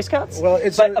sponsoring the Boy Scouts. Well,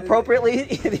 but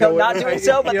appropriately, not doing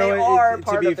so. But they are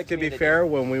part of the community. To be fair,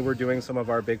 when we were doing some of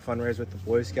our big fundraisers with the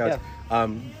Boy Scouts,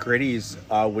 Gritty's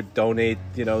would donate,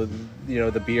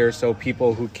 the beer, so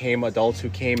people adults who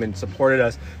came and supported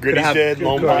us. Gritty's did,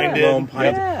 Lone Pine did.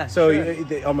 Yeah, so,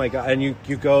 oh my God, and you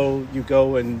go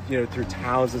and through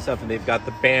towns and stuff, and they've got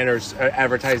the banners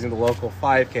advertising the local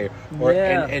 5K,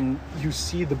 and you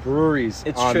see the breweries.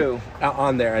 It's true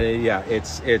on there, and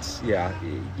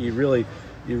you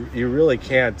really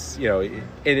can't,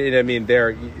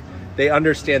 they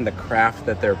understand the craft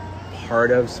that they're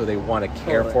part of, so they want to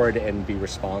care for it and be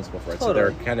responsible for it. So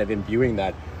they're kind of imbuing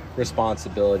that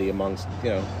responsibility amongst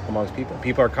people.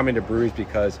 People are coming to breweries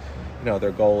because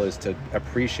their goal is to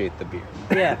appreciate the beer.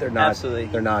 Yeah, they're not. Absolutely.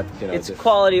 They're not. It's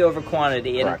quality over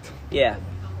quantity. Correct. And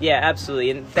yeah,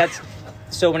 absolutely. And that's.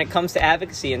 So when it comes to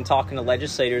advocacy and talking to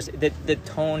legislators, the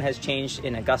tone has changed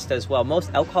in Augusta as well. Most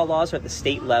alcohol laws are at the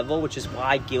state level, which is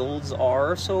why guilds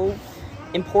are so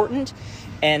important.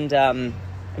 And I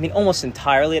mean, almost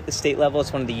entirely at the state level.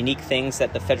 It's one of the unique things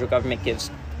that the federal government gives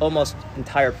almost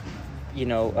entire,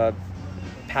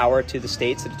 power to the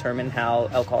states to determine how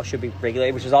alcohol should be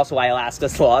regulated, which is also why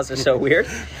Alaska's laws are so weird.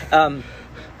 And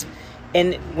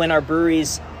when our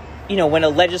breweries, when a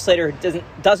legislator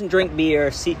doesn't drink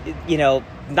beer,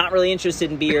 not really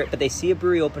interested in beer, but they see a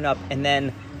brewery open up, and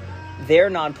then they're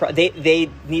they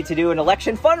need to do an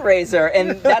election fundraiser,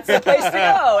 and that's the place to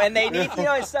go. And they need,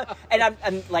 and stuff. And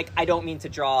I'm like, I don't mean to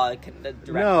draw a direct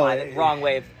line, the wrong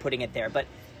way of putting it there, but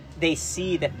they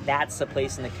see that that's the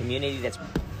place in the community that's.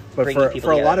 But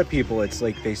for a lot of people, it's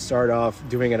like they start off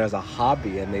doing it as a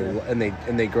hobby, and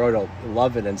they grow to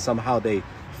love it, and somehow they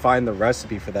find the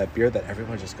recipe for that beer that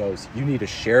everyone just goes, you need to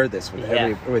share this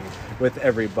with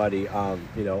everybody.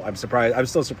 I'm surprised. I'm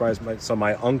still surprised. So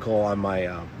my uncle on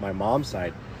my mom's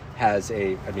side has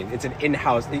it's an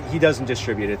in-house. He doesn't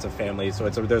distribute. It's a family, so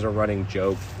there's a running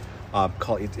joke.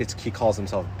 He calls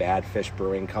himself Bad Fish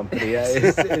Brewing Company.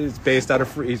 He's based out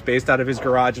of his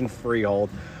garage in Freehold.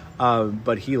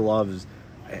 But he loves,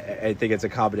 I think it's a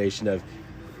combination of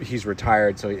he's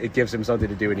retired, so it gives him something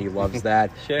to do, and he loves that.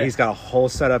 Sure. He's got a whole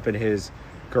setup in his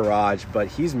garage, but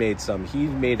he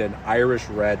made an Irish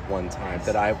red one time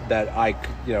that I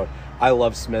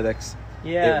love Smithwick's.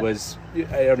 Yeah. It was,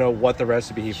 I don't know what the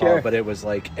recipe he followed, but it was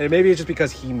like, and maybe it's just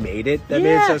because he made it that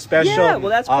made it so special. Yeah, well,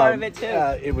 that's part of it too.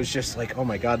 It was just like, oh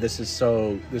my God, this is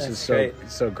so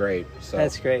great. So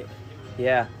that's great.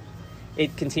 Yeah.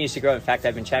 It continues to grow. In fact,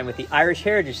 I've been chatting with the Irish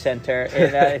Heritage Center,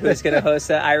 who's going to host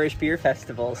an Irish beer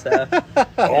festival. So,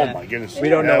 oh my goodness, we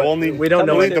don't know. We don't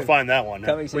know. We need to find that one.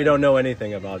 We don't know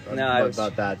anything about that. I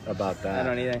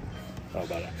don't either.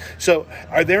 About it. So,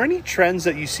 are there any trends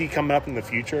that you see coming up in the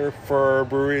future for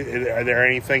brewery? Are there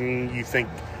anything you think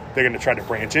they're going to try to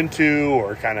branch into,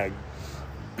 or kind of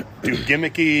do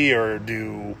gimmicky, or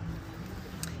do?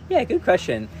 Yeah, good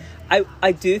question.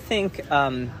 I do think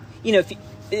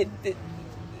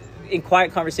in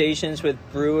quiet conversations with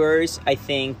brewers, I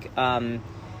think the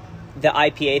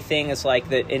IPA thing is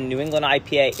like in New England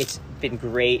IPA, it's been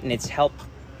great, and it's helped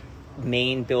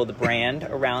Maine build a brand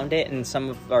around it, and some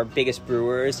of our biggest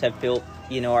brewers have built,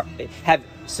 have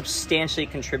substantially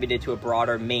contributed to a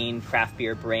broader Maine craft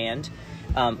beer brand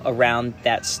around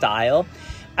that style.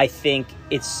 I think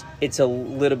it's a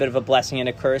little bit of a blessing and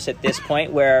a curse at this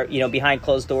point, where behind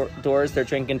closed doors they're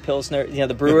drinking Pilsner.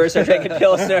 The brewers are drinking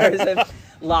Pilsners and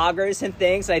lagers and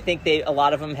things. I think a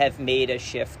lot of them have made a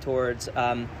shift towards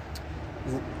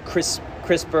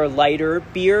crisper, lighter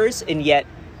beers, and yet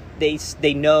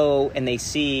they know and they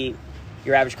see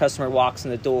your average customer walks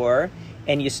in the door,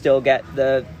 and you still get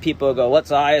the people who go, what's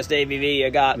the highest ABV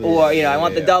you got? Or, I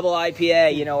want the double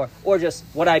IPA, or just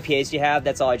what IPAs do you have?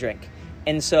 That's all I drink.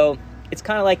 And so it's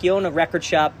kind of like you own a record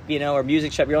shop, or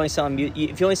music shop. You're only selling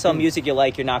if you only sell music you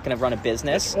like, you're not going to run a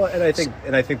business. Well, and I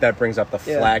think that brings up the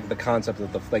the concept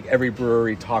of every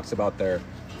brewery talks about their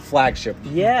flagship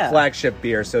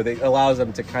beer. So it allows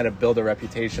them to kind of build a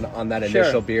reputation on that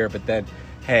initial beer, but then,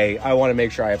 hey, I want to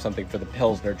make sure I have something for the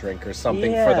Pilsner drinkers,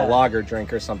 something for the lager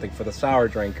drinkers, something for the sour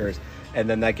drinkers. And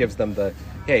then that gives them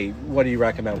hey, what do you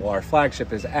recommend? Well, our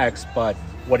flagship is X, but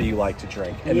what do you like to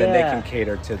drink? And then they can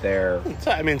cater to their...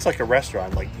 It's like a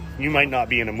restaurant. Like, you might not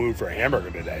be in a mood for a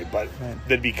hamburger today, but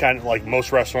they'd be kind of like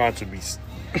most restaurants would be,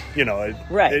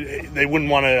 they wouldn't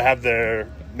want to have their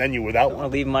menu without one.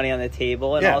 Want to leave money on the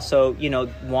table, and also,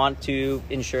 want to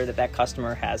ensure that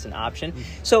customer has an option.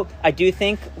 So I do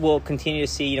think we'll continue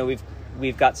to see,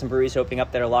 we've got some breweries opening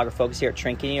up that are lager focused here at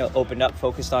Trinken, opened up,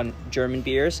 focused on German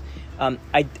beers.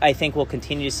 I think we'll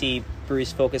continue to see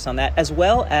breweries focus on that, as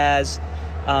well as,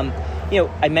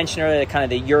 I mentioned earlier kind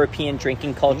of the European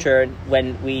drinking culture.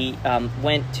 When we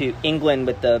went to England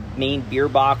with the Maine Beer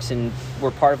Box and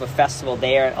were part of a festival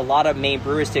there, a lot of Maine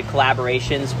brewers did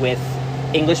collaborations with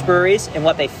English breweries, and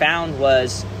what they found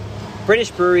was British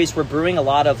breweries were brewing a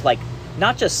lot of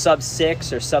not just sub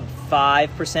 6 or sub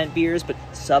 5% beers, but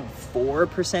sub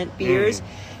 4% beers.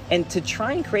 And to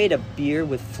try and create a beer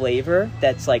with flavor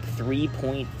that's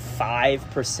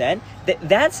 3.5%,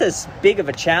 that's as big of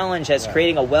a challenge as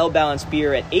creating a well-balanced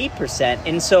beer at 8%.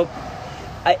 And so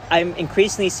I'm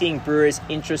increasingly seeing brewers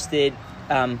interested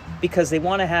because they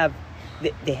want to have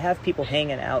people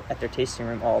hanging out at their tasting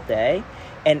room all day.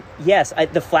 And yes,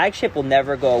 the flagship will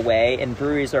never go away, and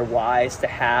breweries are wise to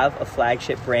have a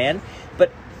flagship brand.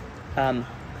 But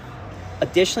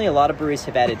additionally, a lot of breweries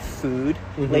have added food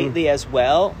lately as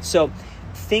well. So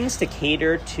things to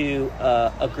cater to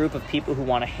a group of people who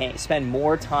want to spend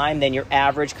more time than your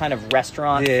average kind of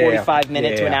restaurant, 45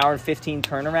 minute to an hour and 15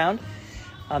 turnaround.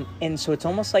 And so it's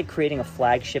almost like creating a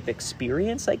flagship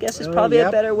experience, I guess is probably a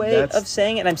better way of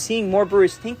saying it. And I'm seeing more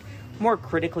breweries think more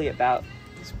critically about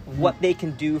what they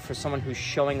can do for someone who's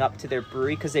showing up to their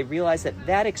brewery, because they realize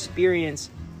that experience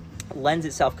lends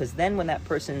itself, because then when that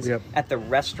person's at the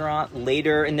restaurant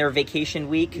later in their vacation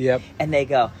week and they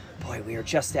go, boy, we were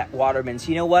just at Waterman's,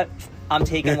 you know what, I'm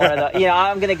taking one of the,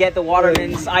 I'm going to get the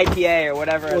Waterman's IPA or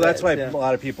whatever. Well, that's why a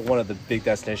lot of people, one of the big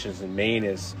destinations in Maine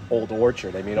is Old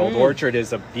Orchard. I mean, Old Orchard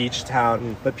is a beach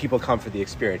town, but people come for the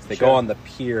experience. They go on the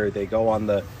pier, they go on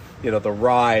the, the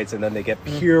rides, and then they get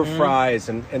pier fries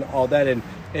and all that. And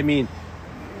I mean,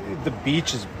 the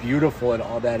beach is beautiful and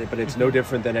all that, but it's no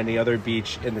different than any other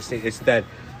beach in the state. It's that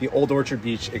the Old Orchard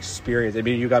Beach experience. I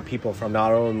mean, you got people from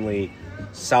not only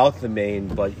south of Maine,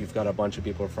 but you've got a bunch of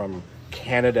people from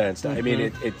Canada and stuff. I mean, you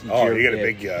get a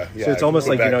big, so it's almost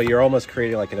like, you're almost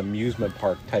creating like an amusement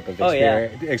park type of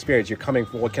experience. You're coming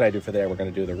from, what can I do for there? We're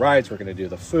going to do the rides. We're going to do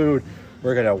the food.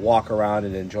 We're going to walk around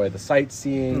and enjoy the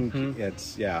sightseeing.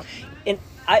 It's, And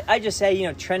I just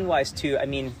say, trend-wise too, I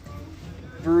mean,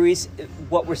 breweries,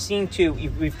 what we're seeing too,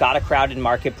 we've got a crowded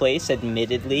marketplace,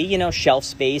 admittedly. Shelf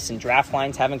space and draft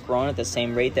lines haven't grown at the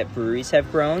same rate that breweries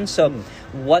have grown. So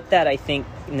what that, I think,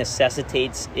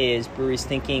 necessitates is breweries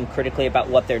thinking critically about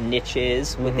what their niche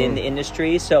is within the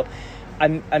industry. So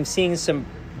I'm seeing some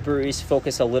breweries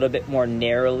focus a little bit more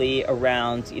narrowly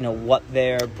around, what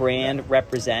their brand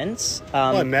represents.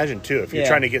 Well, imagine too, if you're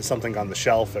trying to get something on the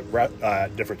shelf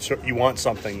at different, you want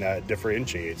something that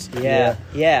differentiates. Yeah.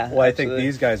 Well, I think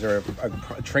these guys are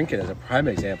Trinket is a prime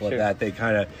example of that. They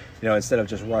kind of, instead of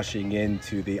just rushing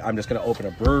into the, I'm just going to open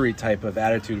a brewery type of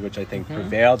attitude, which I think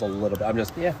prevails a little bit. I'm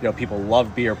just, people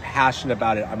love beer, passionate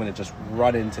about it. I'm going to just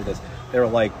run into this. They were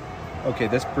like, okay,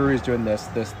 this brewery's doing this,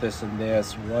 and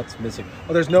this. What's missing?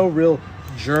 Oh, there's no real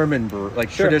German brewery,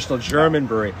 traditional German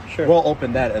brewery. We'll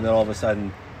open that, and then all of a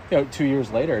sudden, 2 years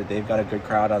later, they've got a good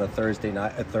crowd on a Thursday,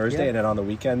 and then on the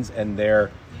weekends, and they're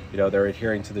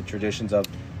adhering to the traditions of,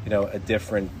 a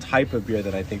different type of beer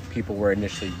than I think people were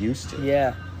initially used to.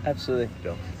 Yeah, absolutely.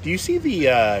 Do you see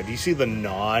the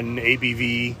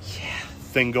non-ABV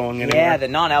thing going anywhere? Yeah, the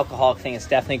non-alcoholic thing is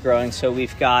definitely growing. So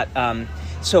we've got.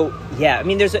 I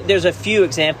mean, there's a few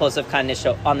examples of kind of niche.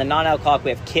 So on the non-alcoholic,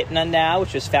 we have Kitna now,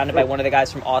 which was founded by one of the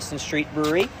guys from Austin Street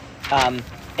Brewery,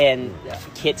 and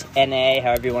Kit NA,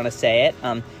 however you want to say it,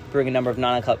 brewing a number of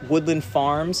non-alcoholic. Woodland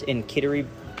Farms in Kittery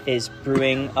is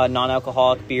brewing a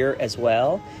non-alcoholic beer as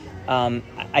well.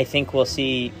 I think we'll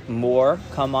see more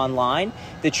come online.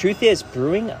 The truth is,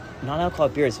 brewing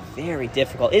non-alcoholic beer is very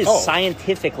difficult. It is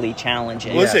scientifically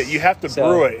challenging. Well, you have to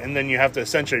brew it, and then you have to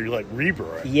essentially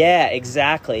rebrew it. Yeah,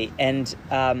 exactly. And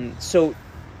so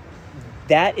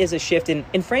that is a shift.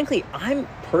 And frankly, I'm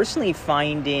personally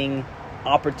finding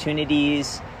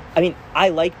opportunities. I mean, I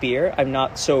like beer. I'm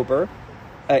not sober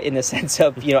in the sense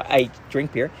of, I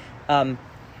drink beer.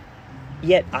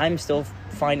 Yet I'm still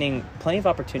finding plenty of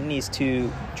opportunities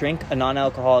to drink a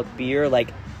non-alcoholic beer,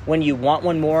 like when you want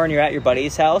one more and you're at your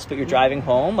buddy's house but you're driving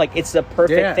home. Like, it's the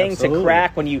perfect thing to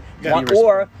crack when you want,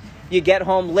 or you get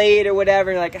home late or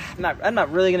whatever, and you're like, I'm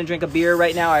not really going to drink a beer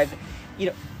right now.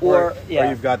 Or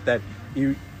you've got that,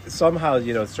 somehow,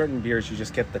 certain beers you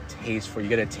just get the taste for. You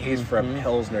get a taste for a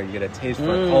Pilsner, you get a taste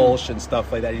for a Kolsch and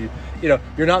stuff like that.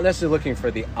 You're not necessarily looking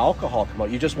for the alcohol come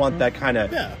out. You just want that kind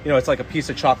of, it's like a piece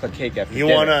of chocolate cake after dinner.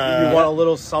 You want a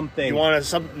little something. You want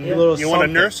to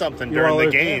nurse something during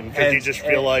the game, because you just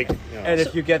feel like. And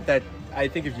if you get that, I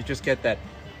think if you just get that,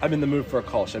 I'm in the mood for a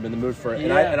Kolsch. I'm in the mood for,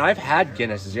 and I've had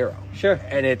Guinness Zero. Sure.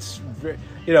 And it's,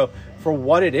 for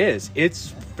what it is, it's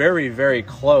very, very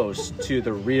close to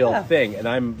the real thing. And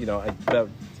I'm,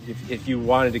 if you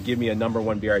wanted to give me a number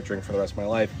one beer I drink for the rest of my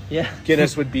life,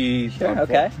 Guinness would be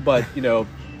okay. But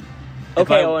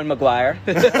okay, Owen McGuire.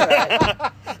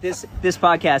 This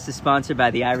podcast is sponsored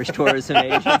by the Irish Tourism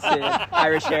Agency,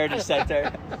 Irish Heritage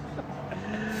Center.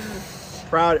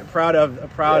 Proud of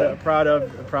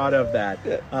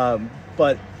that.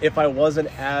 But if I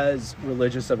wasn't as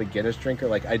religious of a Guinness drinker,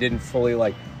 like I didn't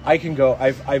fully I can go.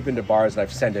 I've been to bars and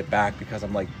I've sent it back because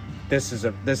I'm like, this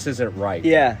isn't right.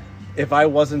 Yeah. If I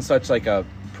wasn't such like a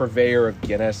purveyor of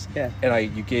Guinness,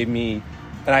 and you gave me,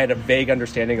 and I had a vague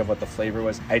understanding of what the flavor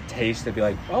was, I'd taste and be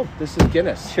like, oh, this is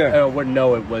Guinness. Sure. And I wouldn't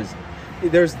know it was.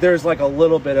 There's like a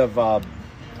little bit of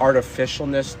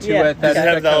artificialness to it. Does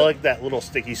it have that little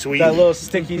sticky sweet? That little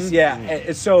sticky,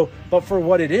 And so, but for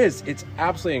what it is, it's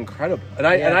absolutely incredible. And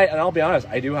I'll be honest,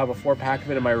 I do have a 4-pack of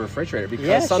it in my refrigerator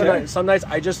because some nights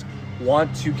I just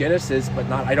want 2 Guinnesses,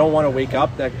 but I don't want to wake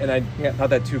up not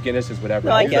that 2 Guinnesses would ever.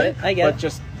 No, I get it. But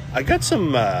just I got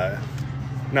some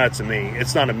not to me.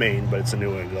 It's not a Maine, but it's a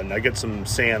New England. I get some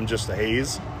Sam, just a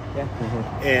haze. Yeah.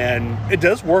 And it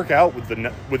does work out with the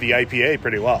IPA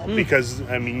pretty well because,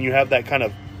 I mean, you have that kind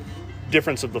of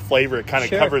difference of the flavor. It kind of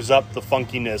covers up the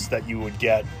funkiness that you would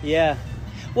get. Yeah.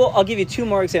 Well, I'll give you 2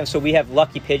 more examples. So we have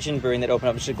Lucky Pigeon Brewing that opened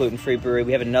up, which is a gluten-free brewery.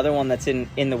 We have another one that's in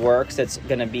the works that's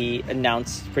going to be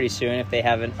announced pretty soon if they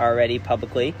haven't already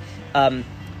publicly.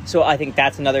 So I think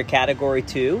that's another category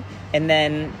too. And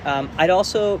then I'd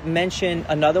also mention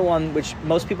another one which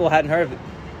most people hadn't heard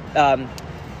of.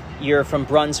 You're from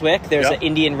Brunswick. There's an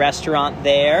Indian restaurant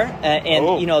there.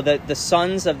 And, you know, the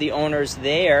sons of the owners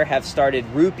there have started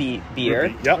Rupee beer.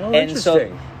 Rupee. Yep. Oh, and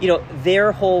so, you know,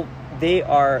 they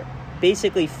are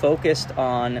basically focused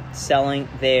on selling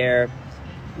their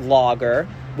lager,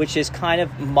 which is kind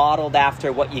of modeled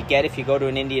after what you get if you go to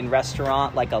an Indian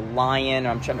restaurant, like a Lion, or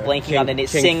I'm blanking on it,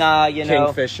 Singa, you know.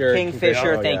 Kingfisher.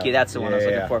 Kingfisher, thank you. That's the one I was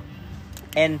looking for.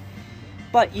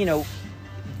 But, you know,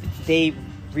 they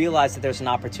realize that there's an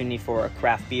opportunity for a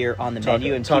craft beer on the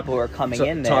menu, and people are coming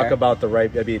in there. Talk about the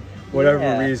right. I mean,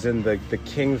 whatever reason, the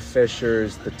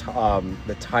Kingfishers,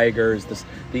 the Tigers,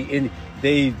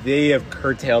 they have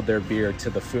curtailed their beer to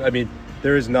the food. I mean,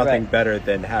 there is nothing better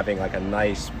than having like a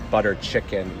nice buttered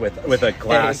chicken with a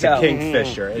glass of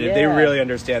Kingfisher. And they really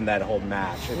understand that whole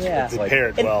match. It's like, pair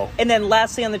it well. And then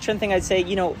lastly, on the trend thing, I'd say,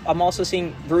 you know, I'm also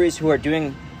seeing breweries who are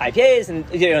doing IPAs, and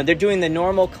you know, they're doing the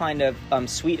normal kind of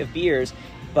suite of beers,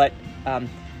 but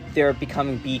they're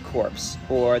becoming B Corps,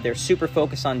 or they're super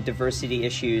focused on diversity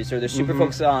issues, or they're super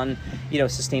focused on, you know,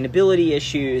 sustainability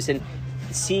issues, and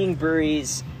seeing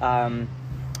breweries,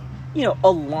 you know,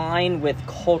 align with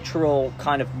cultural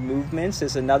kind of movements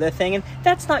is another thing. And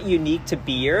that's not unique to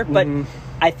beer, but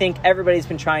I think everybody's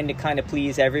been trying to kind of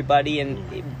please everybody,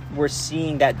 and we're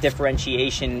seeing that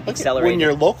differentiation accelerate. When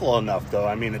you're local enough, though,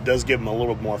 I mean, it does give them a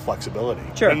little more flexibility.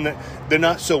 Sure. And they're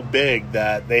not so big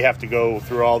that they have to go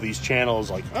through all these channels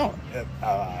like,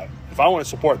 if I want to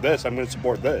support this, I'm going to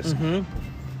support this.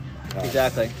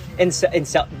 Exactly. And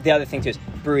the other thing, too, is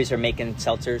breweries are making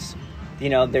seltzers. You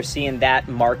know, they're seeing that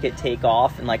market take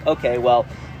off, and like, okay, well,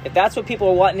 if that's what people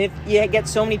are wanting, if you get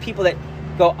so many people that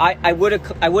go, I would have,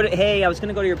 hey, I was going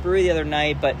to go to your brewery the other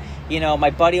night, but, you know, my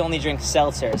buddy only drinks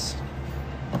seltzers.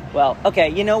 Well, okay,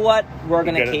 you know what? We're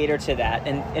going to cater to that,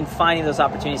 and finding those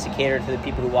opportunities to cater to the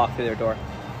people who walk through their door.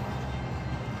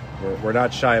 We're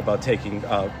not shy about taking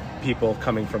people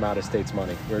coming from out of state's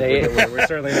money. We're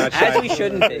certainly not shy. As we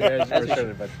shouldn't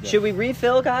be. Should we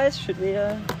refill, guys? Should we?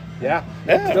 Yeah.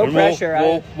 No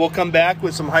pressure. We'll come back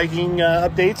with some hiking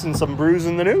updates and some brews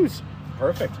in the news.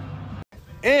 Perfect.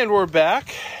 And we're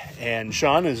back, and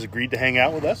Sean has agreed to hang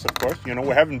out with us. Of course, you know,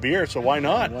 we're having beer, so why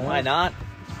not? Why not?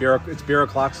 It's beer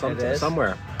o'clock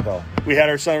somewhere. Well, we had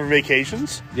our summer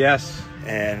vacations. Yes.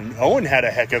 And Owen had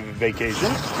a heck of a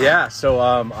vacation. Yeah. So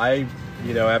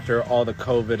you know, after all the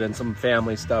COVID and some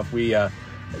family stuff,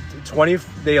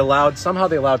 they allowed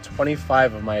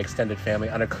 25 of my extended family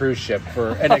on a cruise ship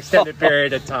for an extended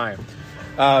period of time.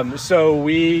 So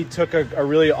we took a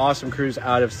really awesome cruise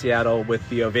out of Seattle with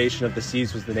the Ovation of the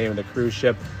Seas was the name of the cruise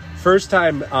ship. First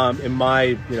time in my,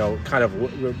 you know, kind of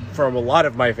from a lot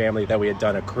of my family that we had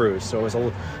done a cruise. So it was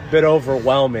a bit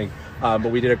overwhelming.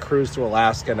 But we did a cruise to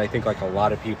Alaska, and I think like a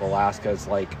lot of people, Alaska is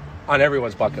like on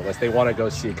everyone's bucket list. They want to go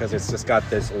see because it's just got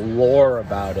this lore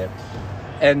about it.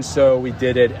 And so we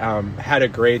did it, had a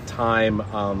great time,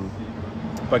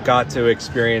 but got to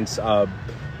experience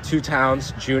 2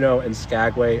 towns, Juneau and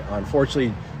Skagway.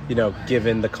 Unfortunately, you know,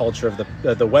 given the culture of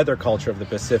the weather culture of the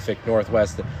Pacific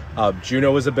Northwest,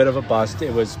 Juneau was a bit of a bust.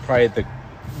 It was probably the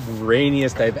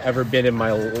rainiest I've ever been in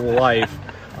my life.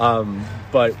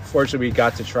 But fortunately, we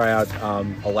got to try out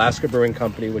Alaska Brewing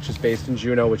Company, which is based in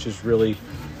Juneau, which is really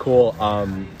cool. For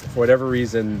whatever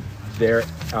reason,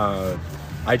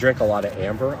 I drank a lot of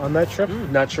amber on that trip.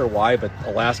 Not sure why, but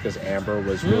Alaska's amber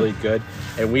was really good.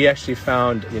 And we actually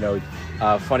found, you know,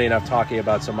 funny enough, talking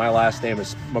about, so my last name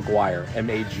is Maguire,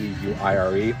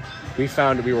 Maguire.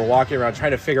 We were walking around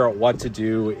trying to figure out what to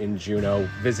do in Juneau,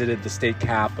 visited the state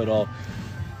capitol.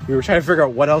 We were trying to figure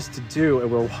out what else to do,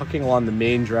 and we're walking along the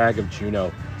main drag of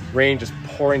Juneau. Rain just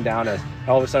pouring down us.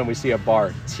 All of a sudden, we see a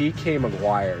bar, TK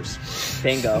Maguire's.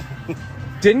 Bingo.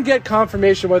 Didn't get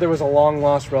confirmation whether it was a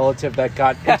long-lost relative that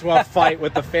got into a fight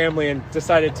with the family and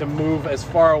decided to move as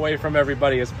far away from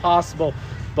everybody as possible,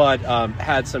 but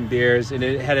had some beers, and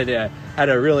it had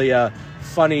a really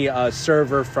funny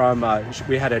server from,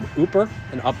 we had an Ooper,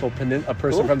 a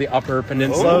person from the Upper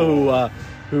Peninsula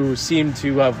who seemed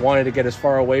to have wanted to get as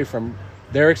far away from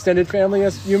their extended family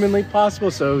as humanly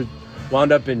possible, so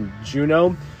wound up in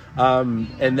Juneau.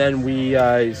 And then we,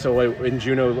 so in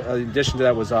Juneau, in addition to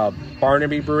that was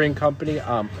Barnaby Brewing Company.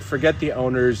 Forget the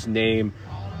owner's name.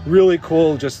 Really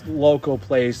cool, just local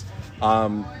place.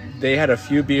 They had a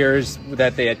few beers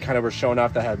that they had kind of were showing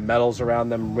off that had medals around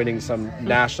them, winning some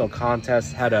national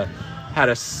contests. Had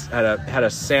a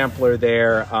sampler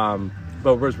there.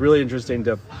 But it was really interesting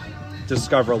to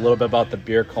discover a little bit about the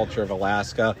beer culture of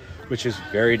Alaska, which is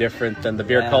very different than the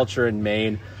beer culture in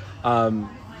Maine. And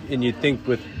you'd think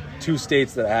with two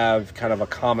states that have kind of a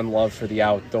common love for the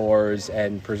outdoors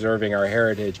and preserving our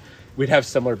heritage, we'd have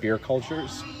similar beer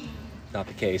cultures. Not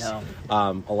the case.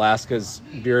 No. Alaska's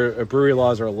brewery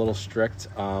laws are a little strict.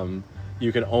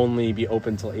 You can only be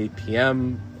open till 8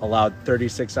 p.m., allowed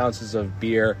 36 ounces of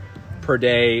beer per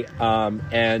day,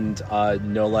 and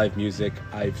no live music.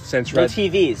 I've since read... No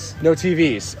TVs. No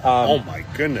TVs. Oh my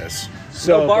goodness.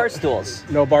 So, no bar stools.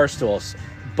 No bar stools.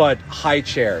 But high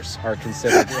chairs are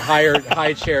considered,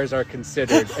 high chairs are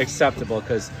considered acceptable,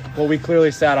 because what we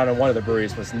clearly sat on in one of the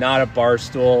breweries was not a bar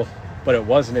stool, but it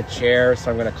wasn't a chair, so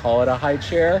I'm going to call it a high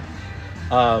chair.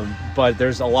 But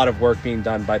there's a lot of work being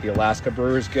done by the Alaska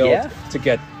Brewers Guild to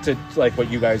get to like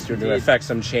what you guys do to affect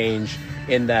some change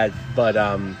in that. But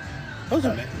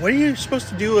what are you supposed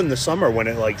to do in the summer when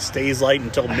it like stays light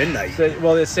until midnight?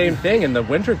 Well, the same thing in the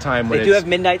wintertime. They do have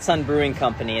Midnight Sun Brewing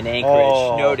Company in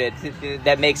Anchorage, noted,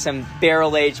 that makes some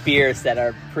barrel-aged beers that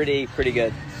are pretty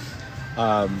good.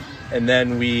 And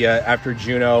then we, after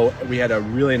Juneau, we had a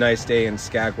really nice day in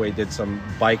Skagway, did some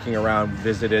biking around,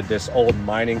 visited this old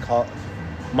mining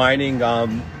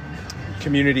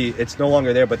community. It's no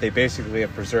longer there, but they basically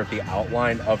have preserved the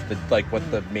outline of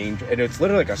what the main, and it's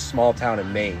literally like a small town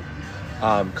in Maine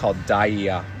called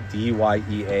Dyea,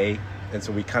 D-Y-E-A. And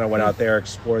so we kind of went out there,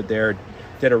 explored there,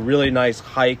 did a really nice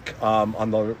hike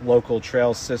on the local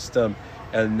trail system.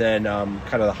 And then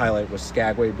kind of the highlight was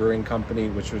Skagway Brewing Company,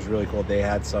 which was really cool. They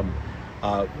had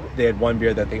they had one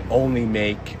beer that they only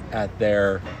make at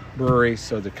their brewery,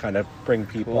 so to kind of bring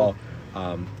people.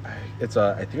 Cool. If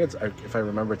I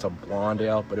remember, it's a blonde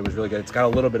ale, but it was really good. It's got a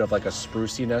little bit of like a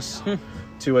spruciness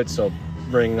to it, so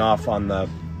bringing off on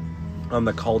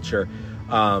the culture.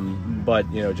 But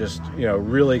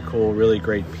really cool, really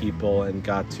great people, and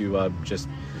got to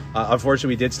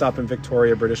unfortunately we did stop in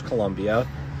Victoria, British Columbia.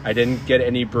 I didn't get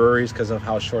any breweries because of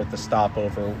how short the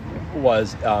stopover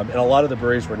was. And a lot of the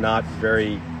breweries were not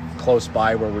very close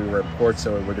by where we were at port,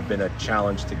 so it would have been a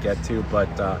challenge to get to. But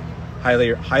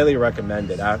highly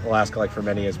recommended. Alaska, like for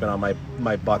many, has been on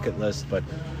my bucket list, but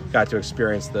got to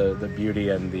experience the beauty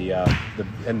and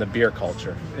the beer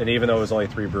culture. And even though it was only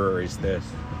 3 breweries,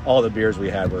 all the beers we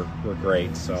had were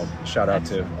great. So shout out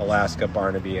to Alaska,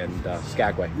 Barnaby, and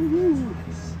Skagway.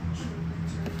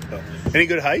 Any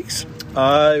good hikes?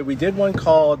 We did one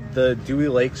called the Dewey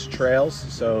Lakes Trails,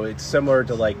 so it's similar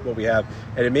to like what we have,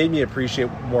 and it made me appreciate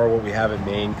more what we have in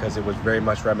Maine, because it was very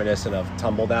much reminiscent of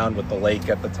Tumbledown with the lake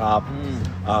at the top,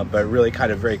 but really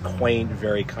kind of very quaint,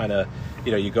 very kind of,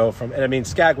 you go from, and I mean,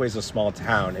 Skagway's a small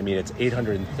town. I mean, it's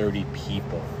 830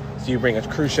 people. So you bring a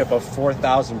cruise ship of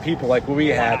 4,000 people like we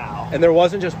had, and there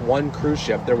wasn't just one cruise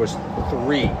ship, there was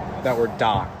 3 that were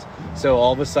docked. So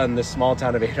all of a sudden, this small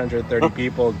town of 830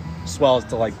 people swells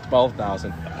to like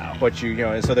 12,000. Wow. But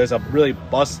so there's a really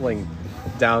bustling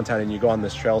downtown, and you go on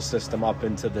this trail system up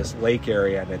into this lake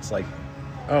area, and it's like,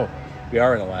 oh, we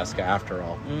are in Alaska after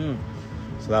all.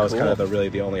 So that was kind of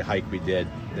the only hike we did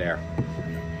there.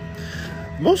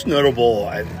 Most notable,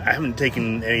 I haven't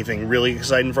taken anything really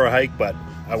exciting for a hike, but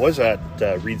I was at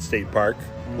Reed State Park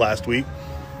last week,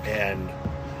 and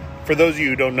for those of you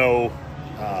who don't know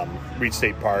Reed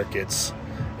State Park, it's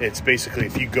basically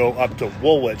if you go up to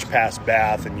Woolwich past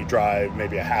Bath and you drive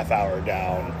maybe a half hour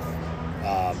down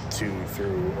through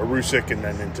Aroostook and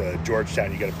then into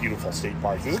Georgetown, you get a beautiful state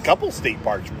park. There's a couple state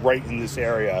parks right in this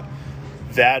area.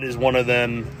 That is one of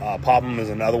them. Popham is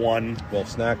another one.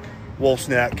 Wolf's Neck.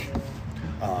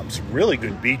 Some really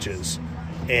good beaches.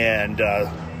 And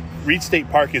Reed State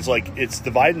Park is it's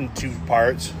divided into 2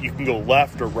 parts. You can go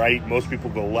left or right. Most people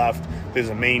go left. There's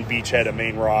a main beachhead, a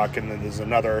main rock, and then there's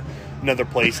another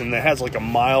place, and it has like a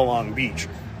mile-long beach.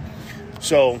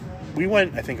 So we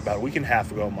went, I think, about a week and a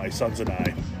half ago, my sons and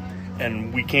I,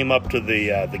 and we came up to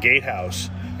the gatehouse,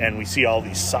 and we see all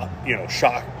these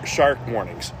shark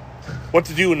warnings. What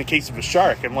to do in the case of a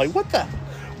shark? I'm like,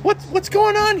 what's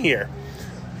going on here?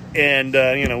 And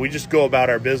we just go about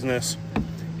our business,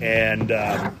 and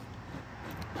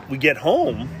we get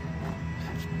home,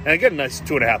 and I get a nice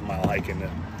 2.5 mile hike in it.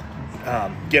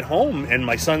 Get home, and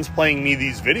my son's playing me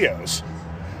these videos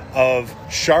of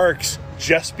sharks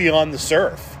just beyond the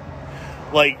surf.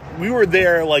 Like, we were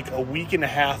there like a week and a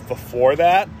half before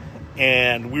that,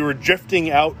 and we were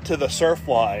drifting out to the surf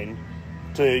line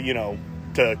to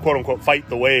quote unquote fight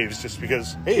the waves, just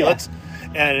because, hey, let's,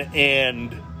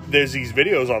 and there's these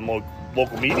videos on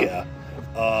local media.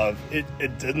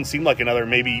 It doesn't seem like another,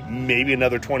 maybe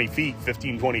another 20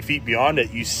 feet beyond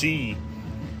it, you see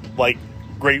like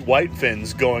great white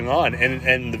fins going on.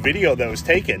 And the video that was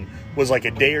taken was like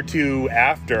a day or two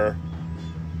after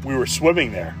we were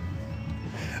swimming there.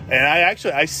 And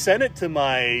I sent it to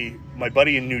my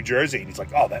buddy in New Jersey, and he's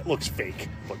like, "Oh, that looks fake."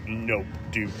 I'm like, no,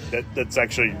 dude, that's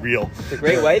actually real. The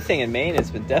great white thing in Maine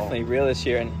has been definitely real this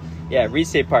year. And yeah, Reed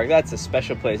State Park, that's a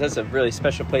special place. That's a really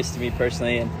special place to me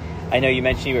personally. And I know you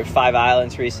mentioned you were at Five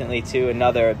Islands recently too.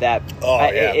 Another that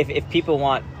if people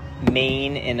want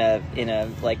Maine in a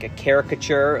like a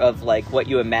caricature of like what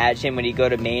you imagine when you go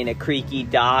to Maine, a creaky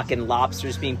dock and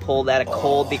lobsters being pulled out of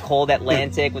the cold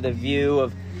Atlantic with a view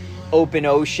of open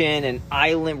ocean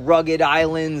and rugged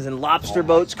islands and lobster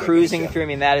boats cruising through. I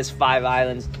mean, that is Five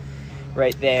Islands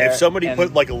right there. If somebody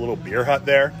put like a little beer hut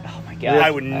there, oh my God,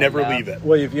 I would never leave it.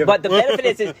 Well, but the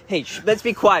benefit is hey, let's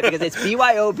be quiet, because it's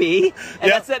BYOB,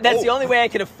 and that's the only way I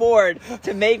can afford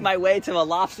to make my way to a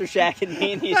lobster shack in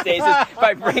Maine these days, is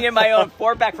by bringing my own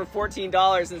 4-pack for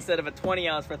 $14 instead of a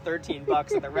 20-ounce for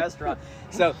 $13 at the restaurant.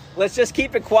 So let's just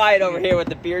keep it quiet over here with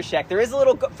the beer shack. There is a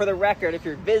little, for the record, if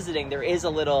you're visiting, there is a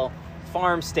little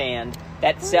farm stand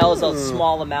that sells a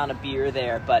small amount of beer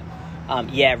there. But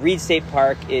Reed State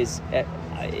Park is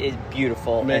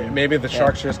beautiful. Maybe the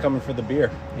sharks are just coming for the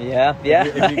beer. Yeah.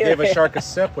 If you gave a shark a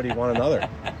sip, would he want another?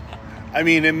 I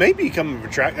mean, it may become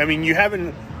attractive. I mean,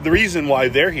 the reason why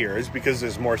they're here is because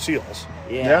there's more seals.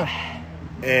 Yeah.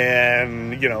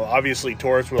 And, obviously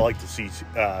tourists would like to see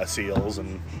seals.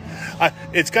 And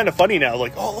it's kind of funny now,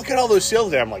 like, oh, look at all those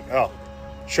seals there. I'm like, oh,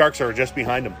 sharks are just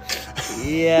behind them.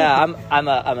 Yeah, I'm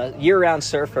a year-round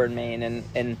surfer in Maine,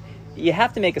 and you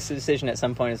have to make a decision at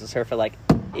some point as a surfer, like,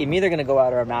 I'm either going to go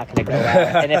out or I'm not going to go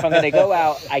out. And if I'm going to go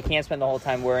out, I can't spend the whole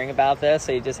time worrying about this,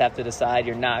 so you just have to decide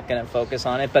you're not going to focus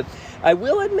on it. But I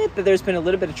will admit that there's been a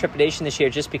little bit of trepidation this year,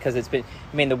 just because it's been,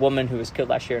 the woman who was killed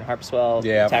last year in Harpswell,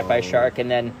 attacked by a shark, and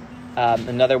then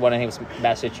another one, I think it was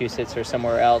Massachusetts or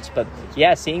somewhere else. But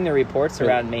yeah, seeing the reports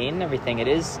around Maine and everything, it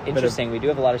is interesting. We do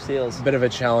have a lot of seals. A bit of a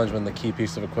challenge when the key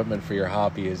piece of equipment for your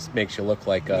hobby makes you look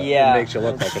like a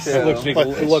seal.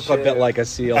 Look a bit like a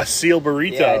seal. A seal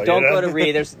burrito. Yeah, don't go to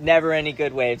Reed. There's never any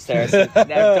good waves there. So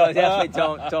definitely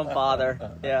don't bother.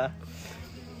 Yeah.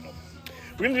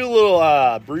 We're gonna do a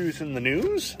little brews in the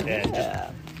news, and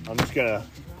I'm just gonna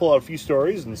pull out a few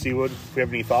stories and see if we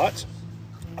have any thoughts.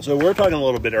 So we were talking a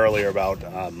little bit earlier about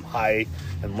high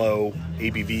and low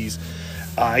ABVs.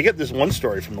 I get this one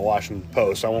story from the Washington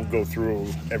Post. I won't go through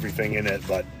everything in it,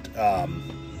 but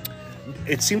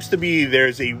it seems to be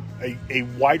there's a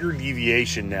wider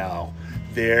deviation now.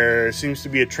 There seems to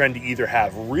be a trend to either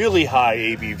have really high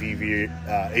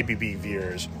ABV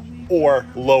beers or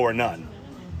low or none.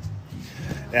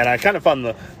 And I kind of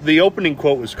found the opening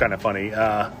quote was kind of funny.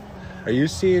 Are you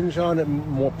seeing, John,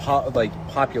 more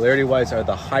popularity-wise, are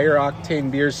the higher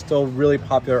octane beers still really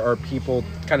popular, or are people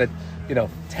kind of,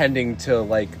 tending to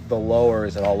like the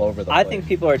lowers and all over the place? I think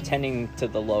people are tending to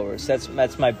the lowers. That's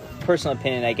my personal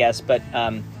opinion, I guess. But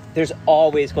there's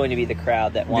always going to be the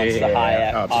crowd that wants the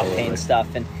high octane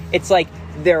stuff, and it's like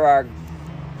there are,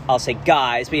 I'll say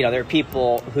guys, but there are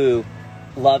people who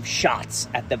love shots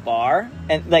at the bar,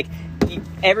 and like.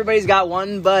 Everybody's got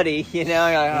one buddy, going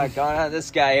on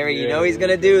this guy here, he's going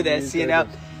to do this, The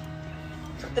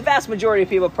vast majority of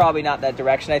people are probably not that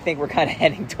direction. I think we're kind of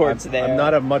heading towards there. I'm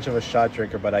not much of a shot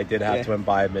drinker, but I did have to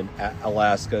imbibe in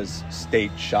Alaska's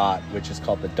state shot, which is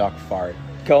called the duck fart.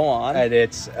 Go on. And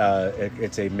it's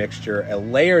a mixture, a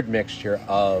layered mixture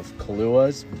of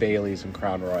Kahluas, Baileys, and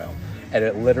Crown Royal. And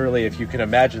it literally, if you can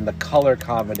imagine the color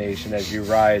combination as you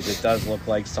rise, it does look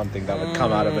like something that would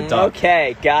come out of a duck.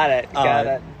 Okay, got it.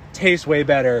 Tastes way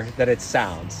better than it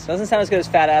sounds. Doesn't sound as good as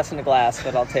Fat Ass in a Glass,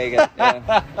 but I'll take it.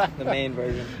 The main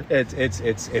version. It's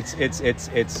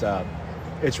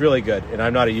really good. And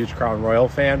I'm not a huge Crown Royal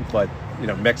fan, but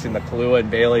mixing the Kahlua and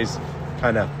Bailey's,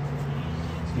 kind of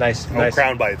nice.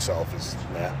 Crown by itself is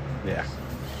yeah.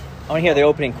 I want to hear the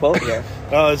opening quote here.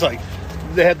 It's like.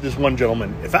 They had this one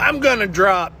gentleman, if I'm going to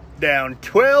drop down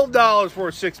 $12 for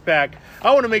a 6-pack,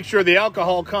 I want to make sure the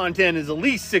alcohol content is at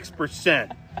least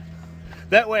 6%.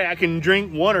 That way I can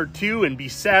drink one or two and be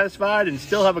satisfied and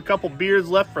still have a couple beers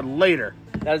left for later.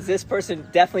 Now, is this person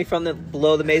definitely from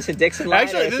below the Mason-Dixon line?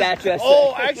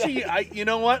 Actually, you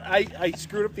know what? I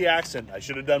screwed up the accent. I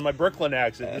should have done my Brooklyn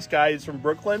accent. This guy is from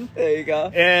Brooklyn. There you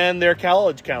go. And their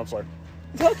college counselor.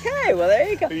 Okay, well there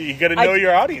you go. You got to know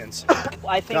your audience.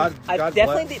 I think God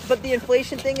definitely, but the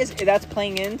inflation thing that's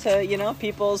playing into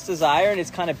people's desire, and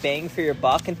it's kind of bang for your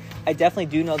buck. And I definitely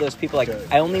do know those people. Like,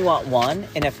 I only want one,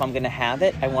 and if I'm going to have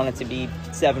it, I want it to be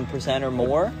 7% or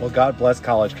more. Well, God bless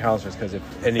college counselors, because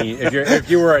if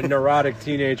you were a neurotic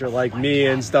teenager like me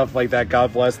and stuff like that,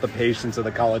 God bless the patience of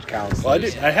the college counselors.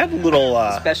 Well, I had a little,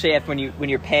 especially when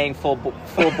you're paying full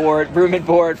board, room and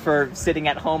board for sitting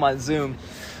at home on Zoom.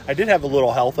 I did have a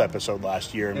little health episode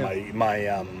last year, and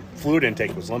my fluid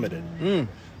intake was limited.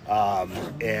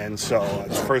 And so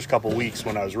the first couple weeks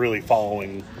when I was really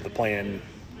following the plan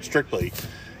strictly,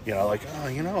 I'll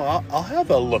have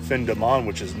a Lafindamon,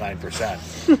 which is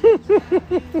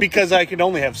 9%, because I can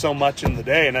only have so much in the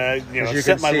day, and I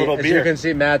set my little beer. As you can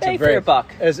see, Matt's a very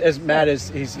buck. As Matt is,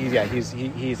 he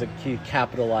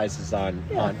capitalizes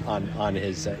on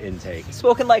his intake.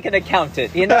 Spoken like an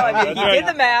accountant, he did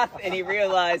the math and he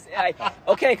realized, I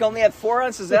can only have 4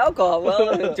 ounces of alcohol.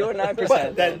 Well, do it 9%.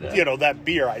 But that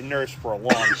beer I nursed for a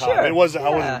long time. Sure. I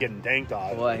wasn't getting tanked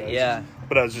on. Boy,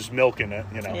 But I was just milking it.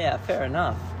 Yeah, fair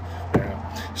enough.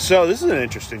 Yeah. So this is an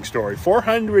interesting story.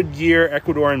 400-year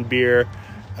Ecuadorian beer,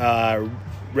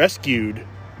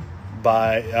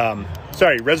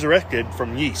 resurrected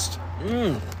from yeast.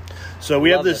 So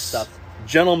we have this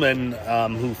gentleman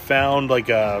who found like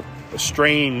a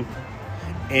strain,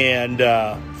 and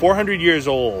 400 years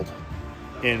old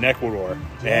in Ecuador,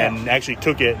 and actually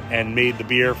took it and made the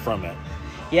beer from it.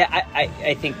 Yeah,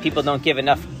 I think people don't give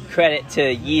enough credit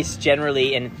to yeast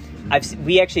generally, and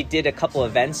we actually did a couple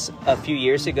events a few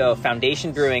years ago.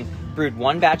 Foundation Brewing brewed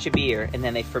one batch of beer, and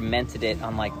then they fermented it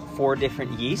on like 4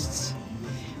 different yeasts.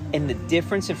 And the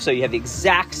difference so you have the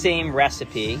exact same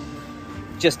recipe,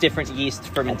 just different yeast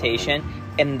fermentation,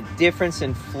 and the difference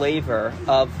in flavor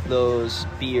of those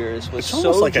beers was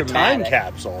almost so like dramatic. A time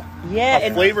capsule. Yeah,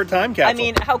 a flavor time capsule. I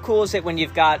mean, how cool is it when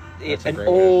you've got an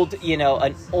old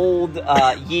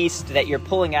yeast that you're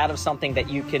pulling out of something that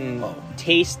you can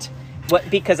taste?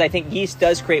 Because I think yeast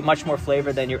does create much more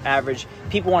flavor than your average.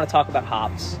 People want to talk about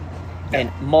hops,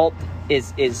 and malt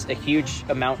is a huge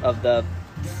amount of the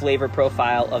flavor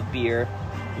profile of beer.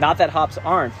 Not that hops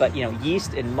aren't, but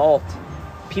yeast and malt,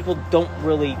 people don't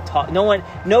really talk.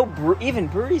 Even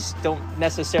breweries don't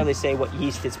necessarily say what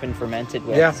yeast it's been fermented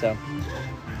with. Yeah. So,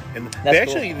 and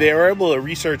they were able to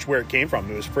research where it came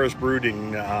from. It was first brewed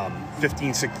in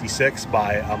 1566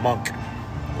 by a monk.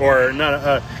 Or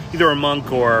not, either a monk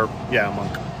or a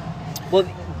monk. Well,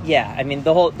 yeah. I mean,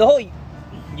 the whole.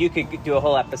 You could do a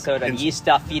whole episode on yeast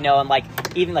stuff, and like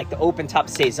even like the open top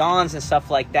saisons and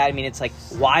stuff like that. I mean, it's like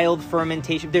wild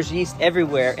fermentation. There's yeast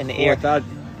everywhere in the air.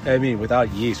 Without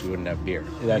yeast, we wouldn't have beer.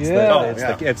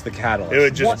 It's the catalyst. It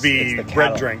would just be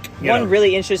red drink. One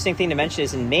really interesting thing to mention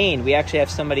is in Maine, we actually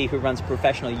have somebody who runs a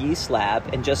professional yeast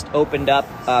lab and just opened up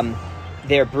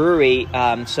their brewery.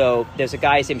 So there's a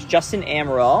guy, his name's Justin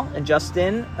Amaral, and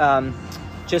Justin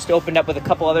just opened up with a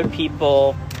couple other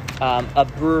people a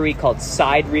brewery called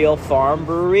Side Reel Farm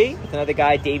Brewery with another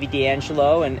guy, Davey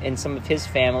D'Angelo, and some of his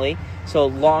family. So a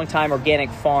long-time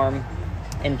organic farm.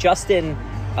 And Justin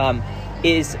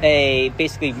is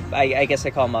basically, I guess I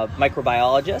call him a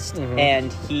microbiologist,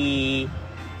 and he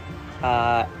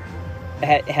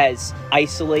has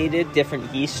isolated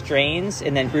different yeast strains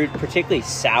and then brewed particularly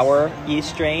sour yeast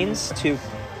strains to,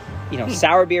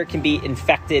 sour beer can be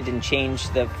infected and change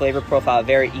the flavor profile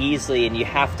very easily, and you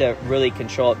have to really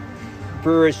control it.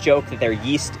 Brewers joke that they're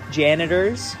yeast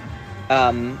janitors,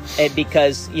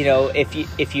 because,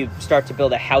 if you start to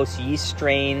build a house yeast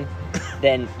strain,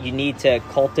 then you need to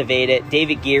cultivate it.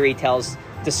 David Geary tells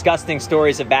disgusting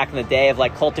stories of back in the day of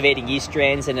like cultivating yeast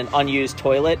strains in an unused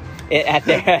toilet at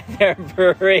their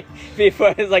brewery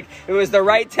before. It was the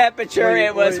right temperature,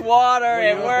 it was water,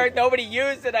 it worked, nobody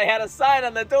used it, I had a sign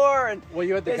on the door, and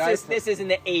you had the this is in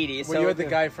the 80s. You had the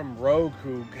guy from Rogue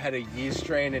who had a yeast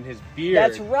strain in his beer.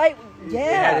 That's right.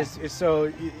 Yeah.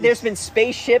 There's been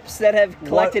spaceships that have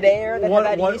collected air that have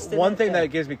had yeast in One thing that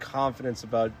gives me confidence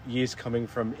about yeast coming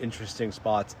from interesting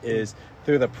spots is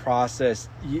through the process.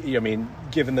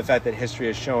 Given the fact that history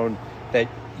has shown that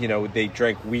they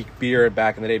drank weak beer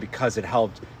back in the day because it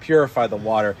helped purify the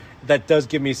water. That does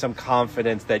give me some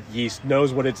confidence that yeast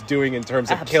knows what it's doing in terms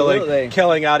of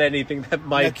killing out anything that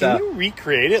might. Now, can you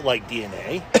recreate it like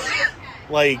DNA?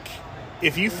 Like,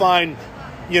 if you find,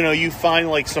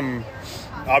 like some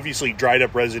obviously dried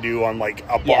up residue on like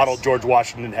a bottle George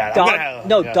Washington had.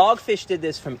 Dogfish did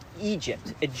this from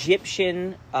Egypt.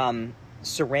 Egyptian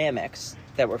ceramics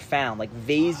that were found, like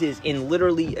vases in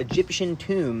literally Egyptian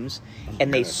tombs,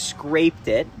 and they scraped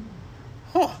it,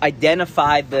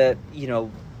 identified the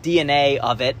DNA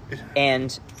of it,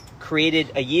 and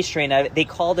created a yeast strain out of it. They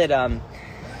called it,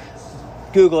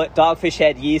 Google it, dogfish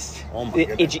head yeast, Oh my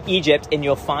goodness. Egypt, and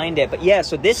you'll find it. But yeah,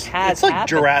 so this has It's like happened.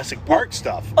 Jurassic Park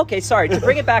stuff. Okay, sorry, to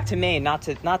bring it back to Maine, not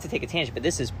to take a tangent, but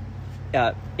this is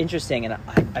interesting, and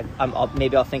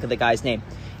maybe I'll think of the guy's name.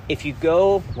 If you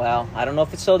go, well, I don't know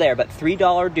if it's still there, but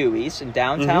 $3 Dewey's in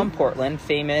downtown Portland,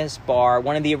 famous bar,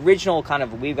 one of the original kind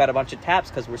of, we've got a bunch of taps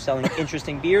because we're selling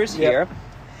interesting beers here.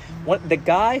 The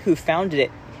guy who founded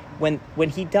it, when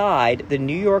he died,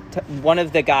 one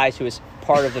of the guys who was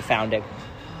part of the founding,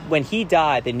 when he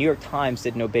died, the New York Times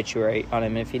did an obituary on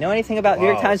him. And if you know anything about New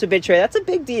York Times obituary, that's a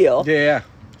big deal. Yeah.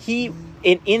 He,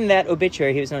 in that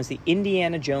obituary, he was known as the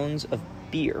Indiana Jones of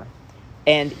beer.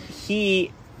 And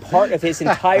part of his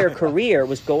entire career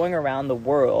was going around the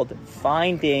world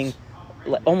finding,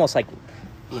 almost like,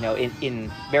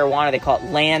 in marijuana they call it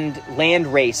land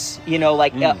race,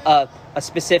 like a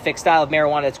specific style of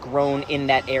marijuana that's grown in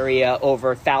that area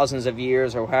over thousands of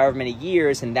years or however many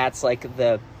years, and that's like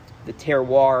the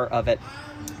terroir of it.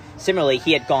 Similarly,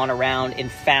 he had gone around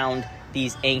and found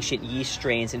these ancient yeast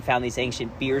strains and found these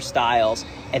ancient beer styles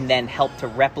and then helped to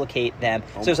replicate them.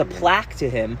 So there's a plaque to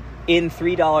him in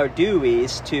 $3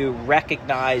 Dewey's to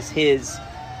recognize his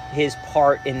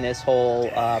part in this whole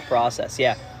process.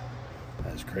 Yeah.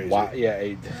 That's crazy. Wow.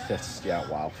 Yeah.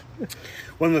 Wow.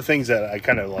 One of the things that I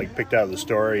kind of like picked out of the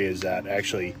story is that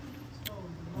actually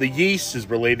the yeast is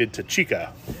related to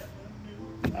chica.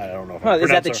 I don't know if is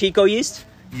that the Chico yeast?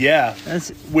 Yeah.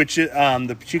 Which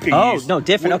the chica yeast. Oh, no,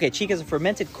 different. Okay, chica is a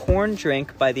fermented corn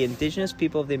drink by the indigenous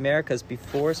people of the Americas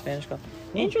before Spanish colony.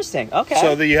 Interesting. Okay.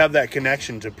 So that you have that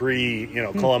connection to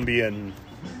Columbian,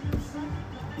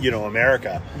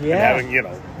 America. Yeah. And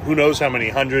having, who knows how many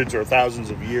hundreds or thousands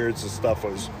of years this stuff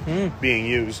was being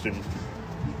used. And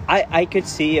I could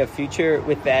see a future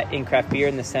with that in craft beer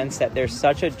in the sense that there's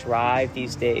such a drive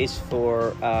these days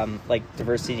for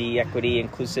diversity, equity,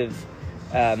 inclusive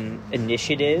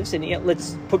initiatives. And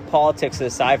let's put politics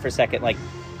aside for a second. Like,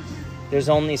 there's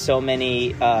only so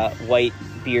many white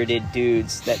bearded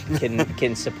dudes that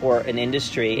can support an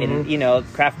industry. And,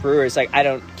 craft brewers, like, I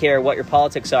don't care what your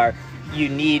politics are, you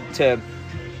need to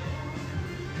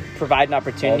provide an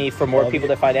opportunity for more people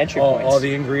to find entry points. All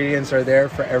the ingredients are there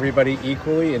for everybody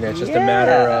equally, and it's just a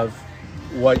matter of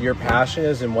what your passion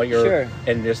is and what your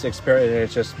and just experience. And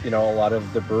it's just, a lot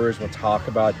of the brewers will talk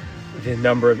about the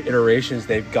number of iterations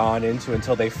they've gone into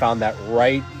until they found that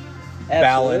right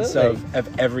balance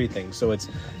of everything. So it's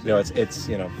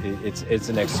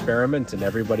an experiment, and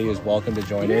everybody is welcome to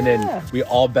join in, and we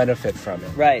all benefit from it.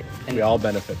 Right. And we all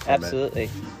benefit from it. Absolutely.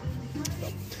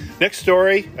 Next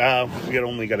story, we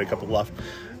only got a couple left.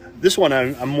 This one,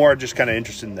 I'm more just kind of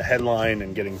interested in the headline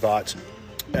and getting thoughts.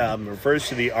 Refers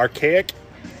to the archaic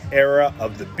era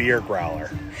of the beer growler.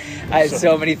 I have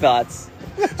so many thoughts.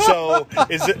 So,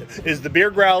 is the beer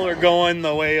growler going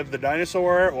the way of the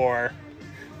dinosaur, or?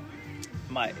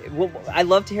 I'd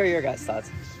love to hear your guys' thoughts.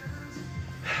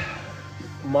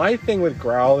 My thing with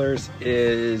growlers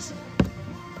is,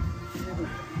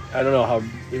 I don't know how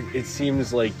it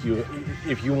seems like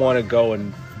if you want to go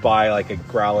and buy like a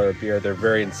growler of beer, they're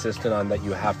very insistent on that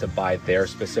you have to buy their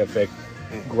specific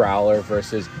growler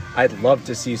versus I'd love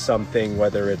to see something,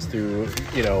 whether it's through,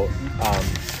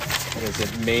 what is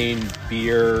it, Maine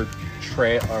Beer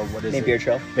Trail, or what is Maine it? Beer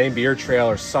Trail. Maine Beer Trail,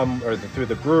 or through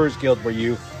the Brewers Guild, where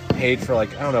you paid for,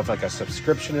 like, I don't know if like a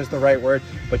subscription is the right word,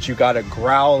 but you got a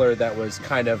growler that was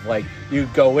kind of like you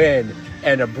go in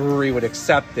and a brewery would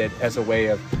accept it as a way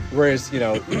of, whereas, you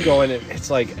go in, it's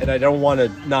like, and I don't want to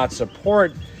not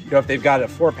support, if they've got a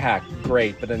 4-pack,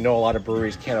 great, but I know a lot of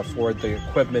breweries can't afford the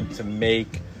equipment to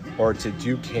make or to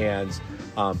do cans,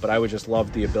 but I would just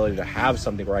love the ability to have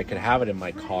something where I could have it in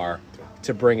my car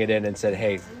to bring it in and said,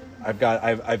 hey, I've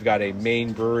got a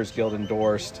Maine Brewers Guild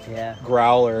endorsed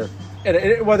growler,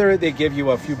 and whether they give you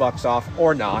a few bucks off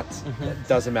or not, it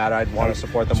doesn't matter. I'd want to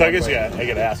support them. So I guess I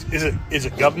gotta ask: is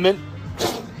it government?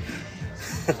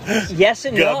 Yes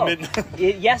and government. No.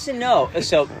 Yes and no.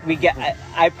 So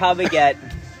I probably get.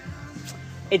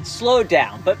 It's slowed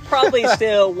down, but probably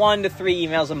still 1 to 3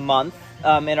 emails a month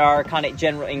in our kind of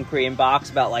general inquiry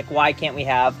inbox about, like, why can't we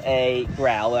have a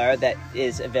growler that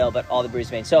is available at all the breweries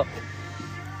in Maine? So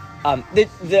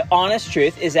the honest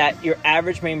truth is that your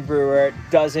average Maine brewer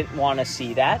doesn't want to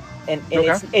see that. And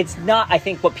it's not, I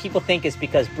think what people think is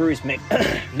because breweries make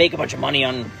a bunch of money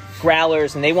on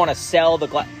growlers and they want to sell the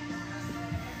glass.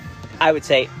 I would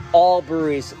say all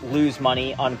breweries lose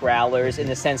money on growlers in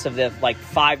the sense of the, like,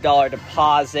 $5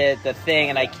 deposit, the thing,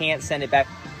 and I can't send it back.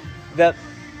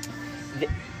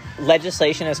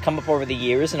 legislation has come up over the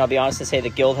years, and I'll be honest to say the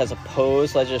Guild has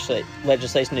opposed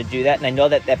legislation to do that, and I know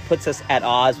that puts us at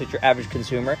odds with your average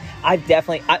consumer.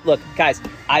 Look, guys,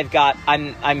 I've got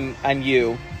in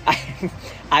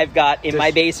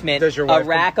my basement a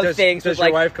rack of things. Does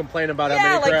your wife complain about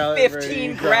how many growlers?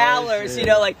 15 growlers. You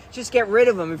know, like, just get rid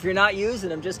of them if you're not using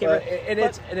them. Just get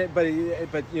rid.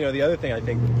 But you know, the other thing I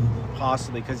think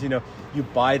possibly, because you know, you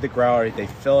buy the growler, they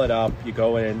fill it up, you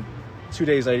go in. 2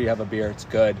 days later, you have a beer. It's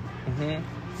good.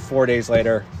 4 days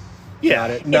later,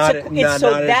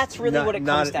 that's really what it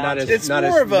comes down to. It's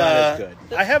more of a.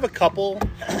 I have a couple,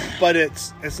 but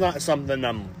it's not something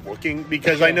I'm looking,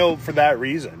 because I know for that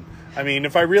reason. I mean,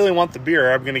 if I really want the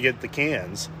beer, I'm going to get the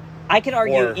cans. I can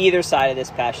argue either side of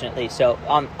this passionately. So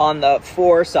on the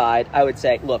for side, I would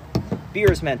say, look, beer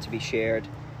is meant to be shared.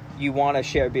 You want to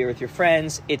share beer with your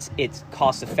friends. It's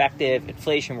cost effective.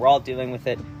 Inflation, we're all dealing with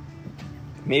it.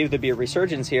 Maybe there'll be a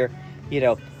resurgence here. You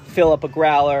know, fill up a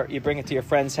growler, you bring it to your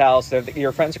friend's house.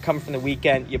 Your friends are coming from the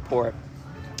weekend, you pour it.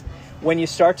 When you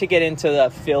start to get into the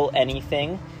fill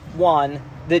anything,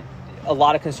 a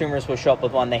lot of consumers will show up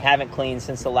with one they haven't cleaned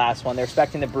since the last one. They're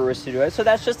expecting the brewers to do it, so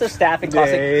that's just a staffing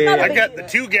cost. I got the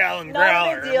 2-gallon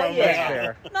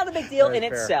growler. Not a big deal in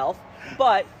itself,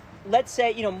 but let's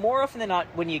say, you know, more often than not,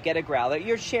 when you get a growler,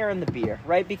 you're sharing the beer,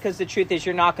 right? Because the truth is,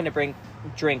 you're not going to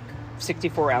drink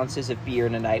 64 ounces of beer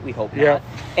in a night. We hope not.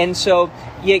 And so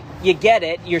you get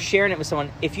it. You're sharing it with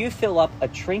someone. If you fill up a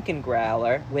Trinken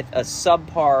growler with a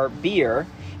subpar beer,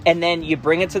 and then you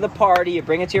bring it to the party, you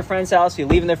bring it to your friend's house, you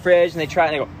leave it in the fridge, and they try it,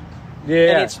 and they go,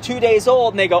 and it's 2 days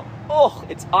old, and they go, oh,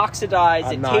 it's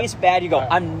oxidized, tastes bad. You go,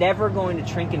 I'm never going to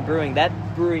Trinken Brewing. That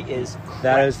brewery is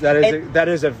crap. That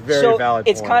is a very valid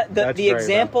point. The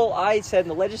example I said in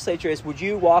the legislature is, would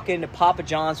you walk into Papa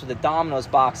John's with a Domino's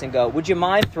box and go, would you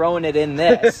mind throwing it in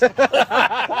this? Of course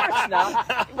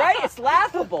not. Right? It's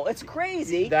laughable. It's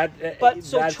crazy.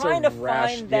 Trying to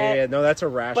find that. Yeah, no, that's a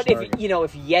rash. But if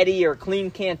Yeti or Clean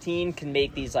Canteen can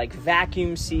make these like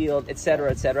vacuum sealed, et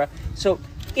cetera, so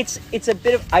it's a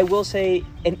bit of, I will say,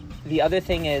 and the other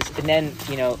thing is, and then,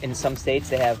 you know, in some states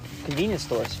they have convenience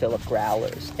stores fill up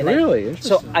growlers. And really?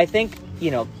 Interesting. So I think, you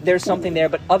know, there's something there,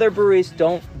 but other breweries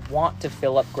don't want to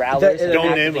fill up growlers.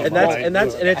 Even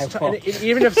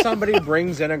if somebody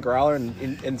brings in a growler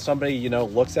and somebody, you know,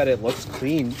 looks at it, looks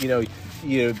clean,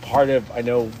 part of, I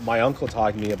know my uncle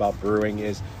talked to me about brewing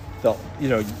is a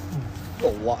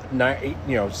lot,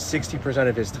 60%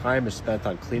 of his time is spent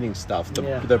on cleaning stuff.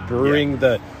 The brewing,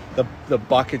 the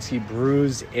buckets he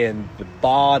brews in, the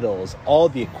bottles, all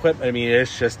the equipment. I mean,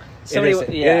 it's just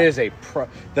the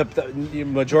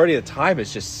majority of the time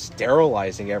is just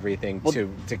sterilizing everything to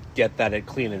get that a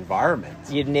clean environment.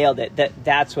 You nailed it.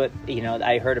 That's what, you know,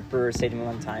 I heard a brewer say to me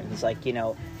one time. He's like, you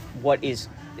know, what is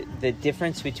the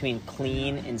difference between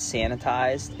clean and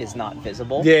sanitized is not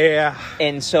visible. Yeah.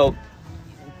 And so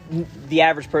the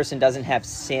average person doesn't have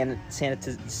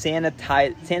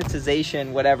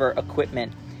sanitization, whatever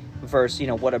equipment, versus, you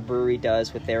know, what a brewery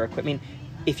does with their equipment. I mean,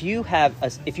 if you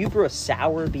brew a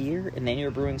sour beer and then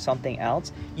you're brewing something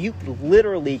else, you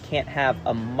literally can't have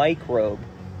a microbe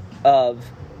of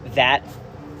that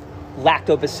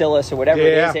lactobacillus or whatever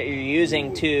it is that you're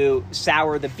using to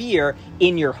sour the beer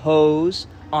in your hose,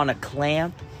 on a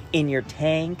clamp, in your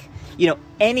tank, you know,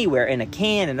 anywhere, in a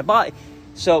can, in a bottle.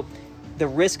 So the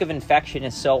risk of infection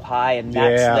is so high, and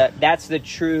that's the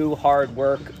true hard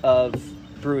work of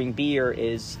brewing beer,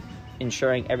 is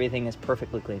ensuring everything is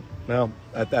perfectly clean. Well,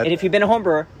 and if you've been a home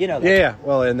brewer, you know that. Yeah.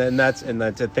 Well, and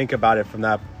to think about it from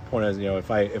that point, as you know, if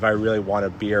I really want a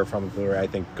beer from a brewery, I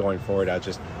think going forward, I'll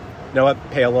just, you know what,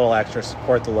 pay a little extra,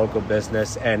 support the local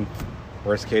business, and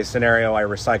worst case scenario, I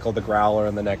recycle the growler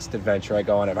in the next adventure I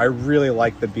go on. If I really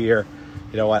like the beer,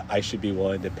 you know what, I should be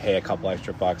willing to pay a couple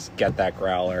extra bucks, get that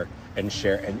growler, and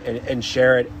share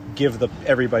it, give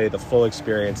everybody the full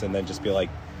experience, and then just be like,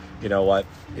 you know what,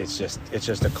 it's just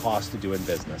a cost to doing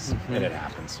business, and it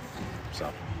happens.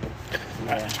 So,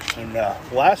 and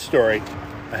last story,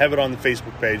 I have it on the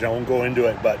Facebook page. I won't go into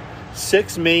it, but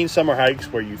 6 Maine summer hikes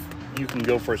where you can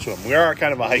go for a swim. We are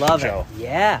kind of a hiking show.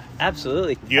 Yeah,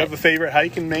 absolutely. Do you have a favorite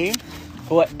hike in Maine?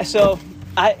 So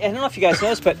I don't know if you guys know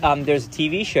this, but there's a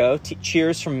TV show,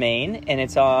 Cheers from Maine, and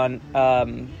it's on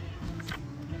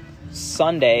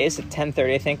Sundays at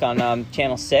 10:30, I think, on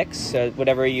Channel 6. So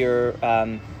whatever your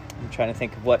I'm trying to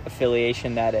think of what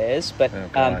affiliation that is, but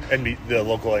the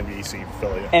local NBC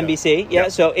affiliate. NBC, yeah.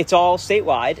 So it's all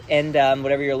statewide, and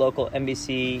whatever your local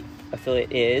NBC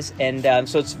affiliate is, and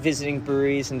so it's visiting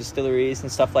breweries and distilleries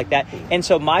and stuff like that. And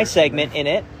so my segment in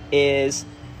it is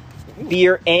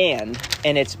beer and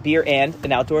it's beer and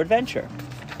an outdoor adventure.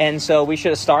 And so we should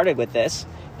have started with this,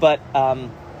 But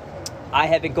I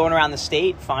have been going around the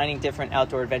state finding different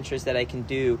outdoor adventures that I can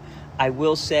do. I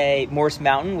will say Morse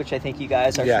Mountain, which I think you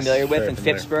guys are familiar with, in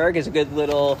Phippsburg, is a good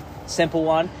little simple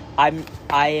one. I'm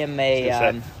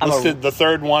the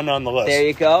third one on the list. There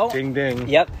you go. Ding ding.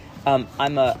 Yep. I'm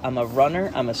a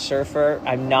runner. I'm a surfer.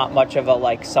 I'm not much of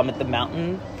a summit the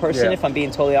mountain person, if I'm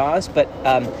being totally honest. But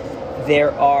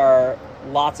there are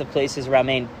lots of places around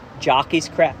Maine. Jockey's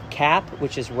Cap,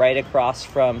 which is right across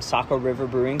from Saco River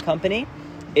Brewing Company,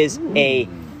 is a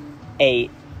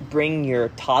bring your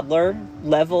toddler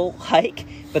level hike.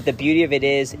 But the beauty of it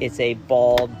is it's a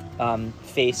bald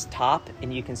face top,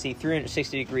 and you can see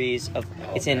 360 degrees of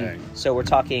it's in. So we're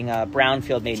talking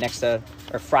Brownfield, Maine, next to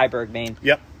or Freiburg, Maine.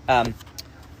 Yep.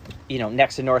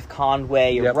 Next to North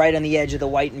Conway, you're right on the edge of the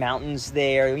White Mountains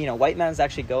there. White Mountains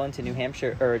actually go into New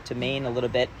Hampshire or to Maine a little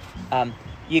bit.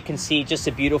 You can see just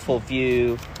a beautiful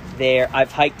view there.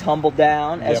 I've hiked Tumble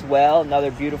Down as well,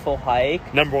 another beautiful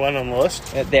hike. Number one on the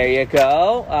list. There you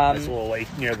go. Nice little lake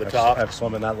near the top. I've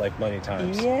swum in that lake many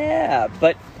times. Yeah,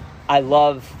 but I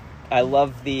love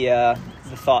the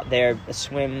thought there, a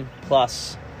swim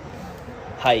plus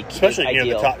hike, especially near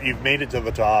ideal. the top. You've made it to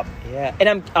the top. Yeah,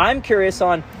 and I'm curious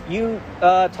on, you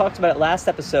talked about it last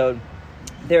episode.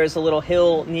 There's a little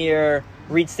hill near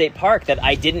Reed State Park that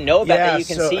I didn't know about that you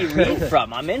can see Reed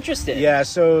from. I'm interested. Yeah,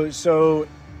 so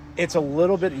it's a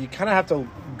little bit, you kind of have to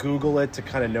Google it to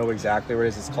kind of know exactly where it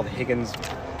is. It's called Higgins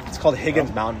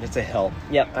Mountain. It's a hill.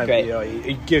 Yep, great.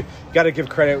 You got to give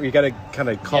credit. You got to kind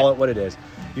of call it what it is.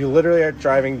 You literally are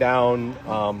driving down,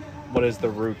 what is the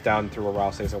route down through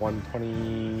Arouse? Is it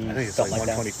 120? I think it's like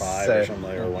 125 or something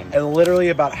like that. And literally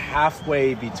about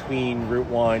halfway between Route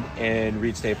 1 and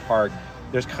Reed State Park,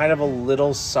 there's kind of a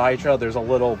little side trail. There's a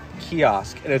little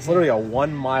kiosk, and it's literally a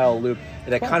 1 mile loop,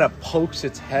 and it kind of pokes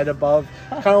its head above,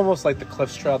 kind of almost like the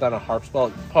Cliffs Trail down at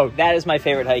Harpswell. That is my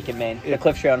favorite hike in Maine, the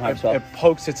Cliffs Trail in Harpswell. It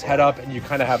pokes its head up, and you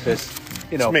kind of have this,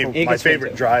 my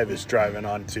favorite drive is driving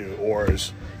onto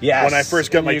Oars. Yes. When I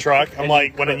first got my truck, I'm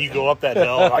like, when you go up that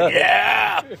hill, I'm like,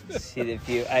 yeah! See the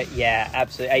view. Yeah,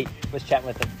 absolutely. I was chatting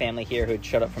with a family here who had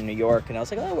showed up from New York, and I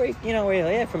was like, oh,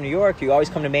 where from New York? You always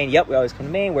come to Maine? Yep, we always come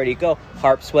to Maine. Where do you go?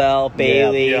 Harpswell,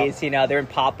 Bailey's, they're in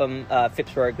Popham,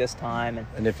 Phippsburg this time.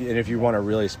 And if you want a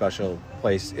really special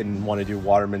place and want to do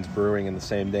Waterman's Brewing in the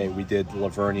same day, we did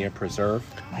Lavernia Preserve.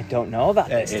 I don't know about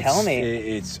this. Tell me.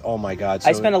 It's oh my God.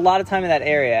 I spent a lot of time in that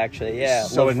area, actually, yeah.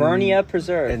 So Lavernia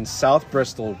Preserve. In South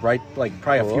Bristol, right,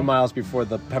 probably a few miles before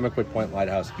the Pemaquid Point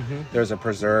Lighthouse, there's a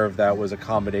preserve that was a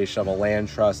combination of a land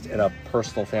trust and a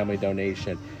personal family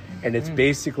donation, and it's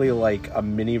basically like a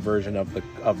mini version of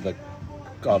the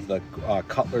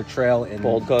Cutler Trail and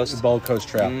Bold Coast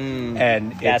Trail,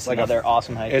 and that's it's like another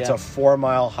awesome hike. It's a 4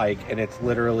 mile hike, and it's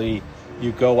literally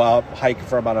you go out, hike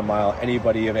for about a mile.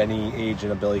 Anybody of any age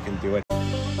and ability can do it.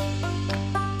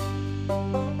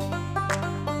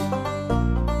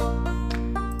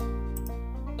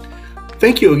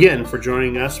 Thank you again for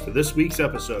joining us for this week's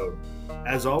episode.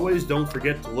 As always, don't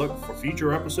forget to look for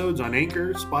future episodes on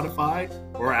Anchor, Spotify,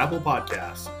 or Apple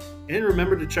Podcasts. And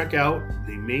remember to check out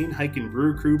the Maine Hike and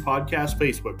Brew Crew Podcast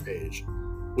Facebook page.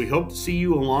 We hope to see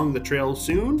you along the trail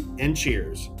soon, and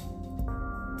cheers.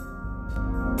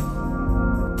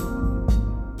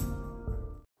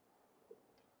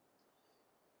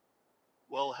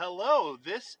 Well, hello.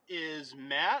 This is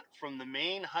Matt from the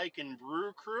Maine Hike and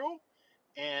Brew Crew.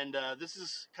 And this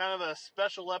is kind of a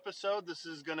special episode. This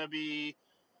is going to be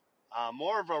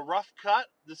more of a rough cut.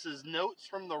 This is Notes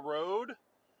from the Road.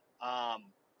 A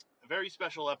very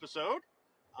special episode.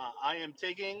 I am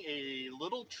taking a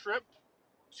little trip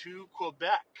to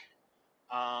Quebec.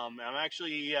 I'm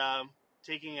actually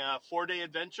taking a 4-day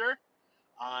adventure.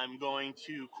 I'm going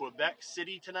to Quebec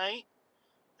City tonight.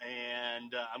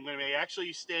 And I'm going to be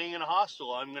actually staying in a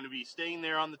hostel. I'm going to be staying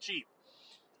there on the cheap.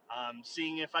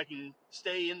 Seeing if I can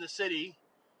stay in the city,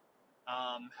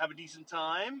 have a decent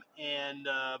time, and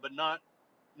but not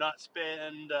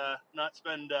spend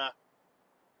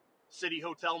city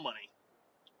hotel money.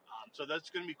 So that's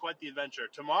going to be quite the adventure.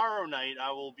 Tomorrow night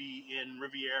I will be in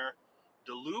Rivière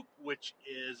de Loup, which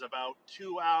is about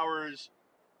 2 hours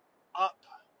up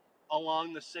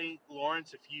along the St.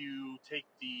 Lawrence. If you take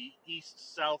the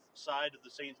east-south side of the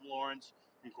St. Lawrence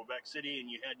from Quebec City and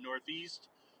you head northeast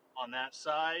on that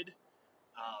side,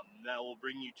 that will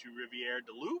bring you to Rivière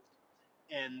de Loup.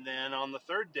 And then on the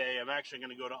third day, I'm actually going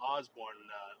to go to Osborne.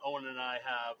 Owen and I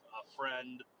have a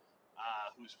friend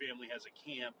whose family has a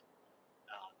camp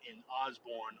in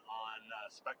Osborne on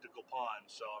Spectacle Pond.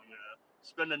 So I'm going to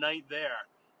spend a night there.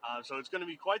 So it's going to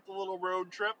be quite the little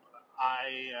road trip.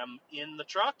 I am in the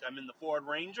truck. I'm in the Ford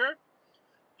Ranger.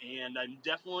 And I'm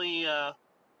definitely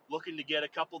looking to get a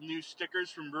couple new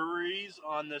stickers from breweries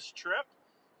on this trip,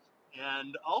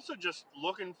 and also just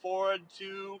looking forward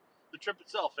to the trip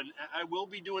itself. And I will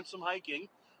be doing some hiking.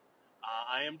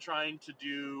 I am trying to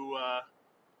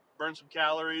burn some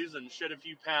calories and shed a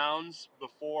few pounds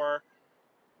before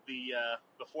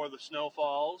the snow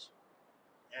falls.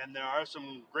 And there are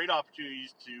some great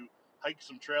opportunities to hike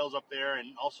some trails up there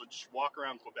and also just walk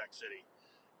around Quebec City.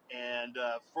 And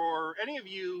for any of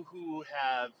you who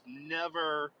have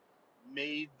never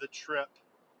made the trip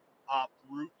up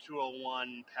Route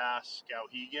 201 past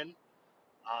Skowhegan,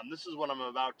 this is what I'm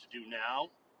about to do now.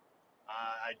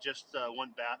 I just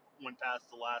went past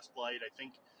the last light. I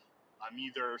think I'm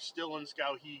either still in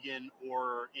Skowhegan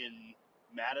or in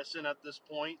Madison at this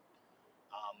point.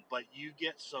 But you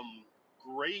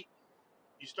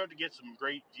start to get some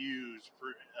great views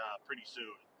pretty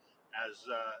soon as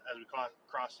we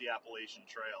cross the Appalachian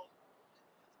Trail.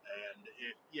 And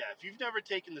if you've never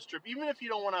taken this trip, even if you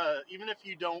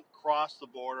don't cross the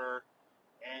border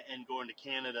and go into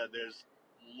Canada, there's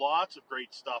lots of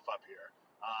great stuff up here.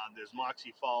 There's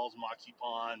Moxie Falls, Moxie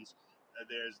Ponds.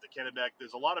 There's the Kennebec.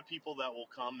 There's a lot of people that will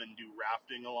come and do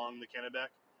rafting along the Kennebec.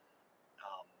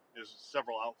 There's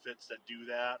several outfits that do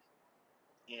that,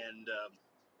 and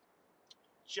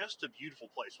just a beautiful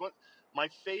place. What my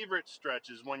favorite stretch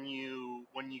is when you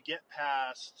get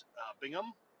past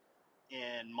Bingham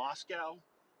and Moscow,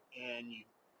 and you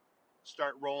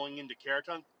start rolling into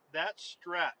Caraton. That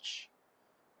stretch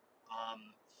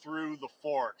through the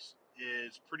Forks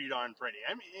is pretty darn pretty.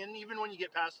 I mean, and even when you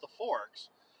get past the Forks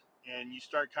and you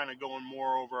start kind of going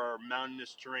more over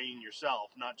mountainous terrain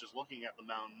yourself, not just looking at the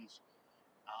mountains,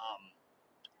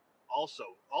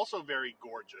 also very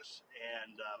gorgeous.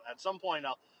 And at some point,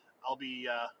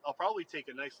 I'll probably take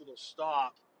a nice little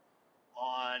stop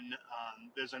on.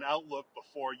 There's an outlook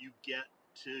before you get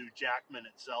to Jackman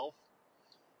itself,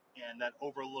 and that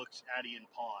overlooks Adian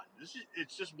Pond.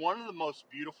 It's just one of the most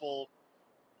beautiful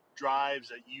drives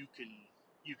that you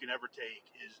can ever take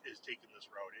is taking this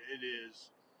road. It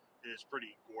is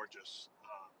pretty gorgeous.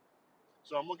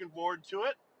 So I'm looking forward to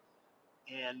it,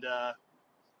 and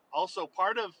also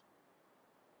part of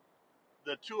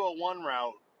the 201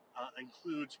 route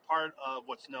includes part of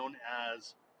what's known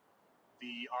as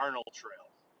the Arnold Trail,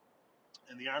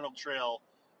 and the Arnold Trail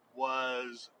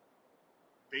was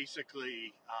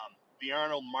basically the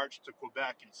Arnold marched to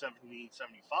Quebec in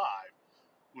 1775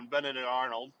 when Benedict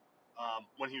Arnold,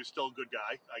 when he was still a good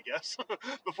guy, I guess,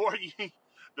 before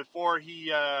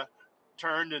he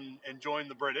turned and joined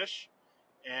the British.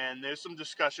 And there's some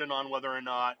discussion on whether or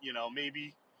not,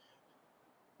 maybe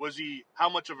how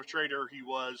much of a traitor he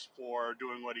was for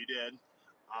doing what he did.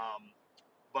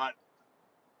 But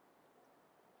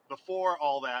before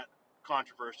all that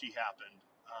controversy happened,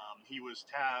 he was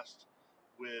tasked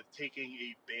with taking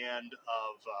a band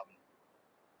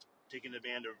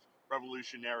of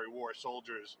Revolutionary War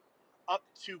soldiers up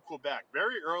to Quebec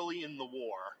very early in the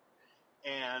war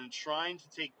and trying to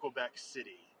take Quebec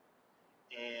City.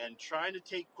 And trying to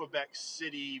take Quebec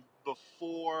City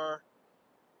before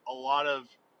a lot of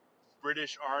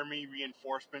British Army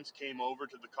reinforcements came over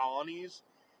to the colonies.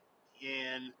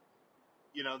 And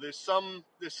there's some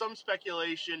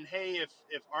speculation. Hey,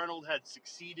 if Arnold had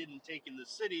succeeded in taking the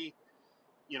city,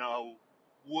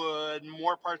 would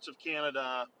more parts of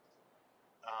Canada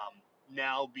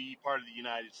now be part of the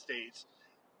United States?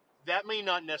 That may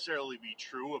not necessarily be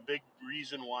true. A big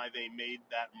reason why they made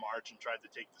that march and tried to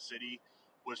take the city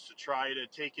was to try to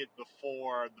take it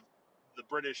before the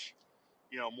British,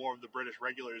 more of the British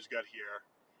regulars got here,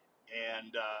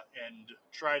 and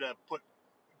try to put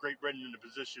Great Britain in a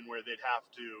position where they'd have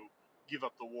to give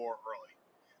up the war early.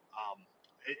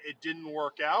 It didn't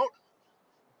work out.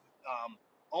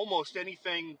 Almost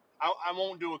anything. I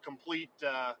won't do a complete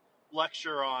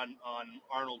lecture on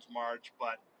Arnold's march,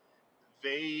 but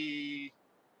there's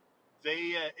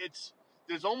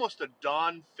almost a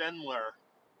Don Fenler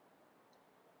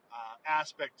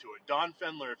aspect to it. Don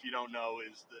Fenler, if you don't know,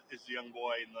 is the young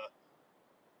boy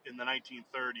in the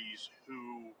 1930s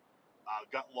who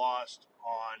got lost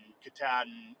on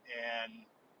Katahdin and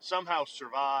somehow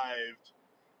survived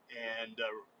and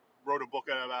wrote a book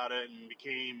about it and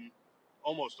became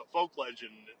almost a folk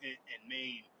legend in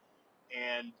Maine.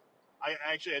 And I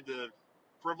actually had the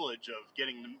privilege of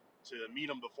getting to meet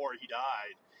him before he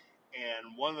died.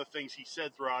 And one of the things he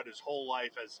said throughout his whole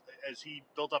life, as he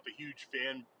built up a huge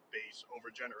fan base over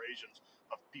generations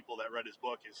of people that read his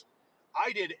book, is,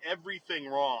 I did everything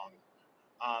wrong.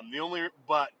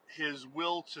 But his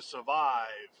will to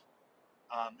survive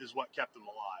is what kept him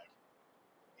alive.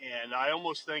 And I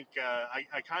almost think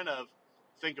I kind of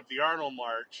think of the Arnold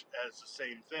March as the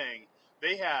same thing.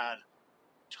 they had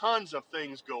tons of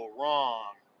things go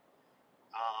wrong,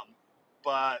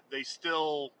 but they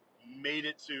still made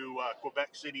it to Quebec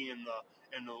City in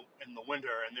the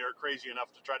winter, and they were crazy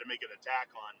enough to try to make an attack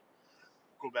on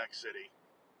Quebec City.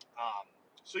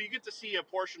 So you get to see a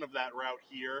portion of that route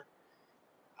here.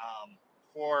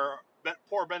 For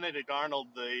poor Benedict Arnold,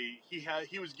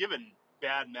 he was given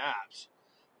bad maps,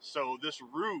 so this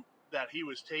route that he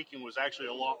was taking was actually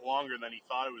a lot longer than he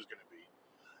thought it was going to be.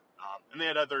 And they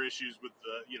had other issues with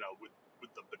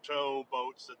with the bateau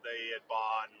boats that they had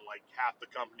bought, and like half the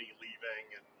company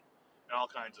leaving, and all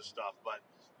kinds of stuff. But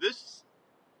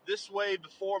this way,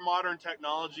 before modern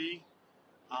technology,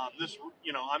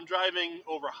 I'm driving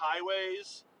over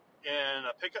highways in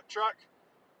a pickup truck.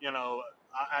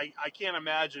 I can't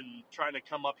imagine trying to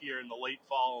come up here in the late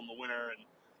fall and the winter and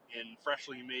in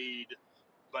freshly made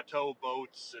bateau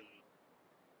boats and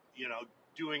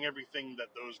doing everything that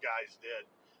those guys did.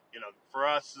 For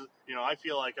us, I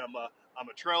feel like I'm a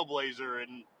trailblazer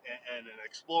and an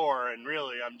explorer, and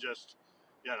really I'm just,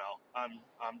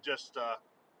 I'm just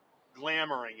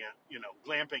glamoring it,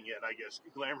 glamping it, I guess,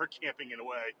 glamour camping in a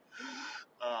way.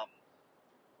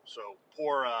 So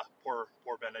poor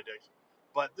Benedict,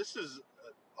 but this is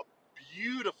a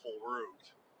beautiful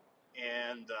route,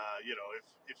 and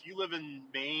if you live in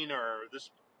Maine or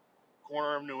this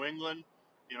corner of New England,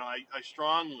 I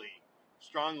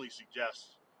strongly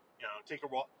suggest take a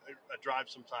drive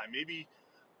sometime. Maybe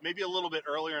a little bit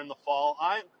earlier in the fall.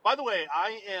 By the way,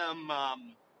 I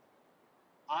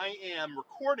am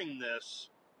recording this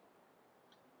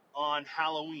on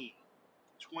Halloween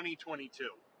 2022.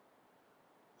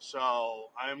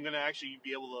 So I'm going to actually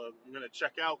I'm going to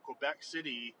check out Quebec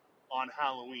City on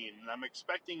Halloween. And I'm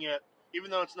expecting it,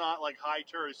 even though it's not like high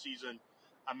tourist season,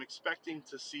 I'm expecting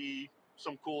to see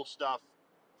some cool stuff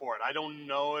for it. I don't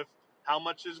know how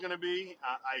much is going to be.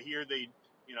 I hear there's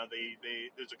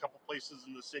a couple places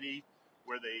in the city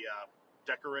where they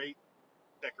decorate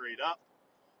up.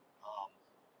 Um,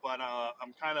 but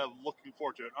I'm kind of looking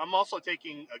forward to it. I'm also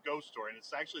taking a ghost tour, and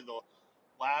it's actually the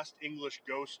last English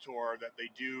ghost tour that they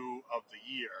do of the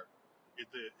year.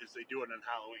 Is they do it on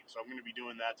Halloween, so I'm going to be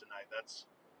doing that tonight. That's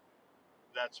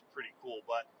pretty cool.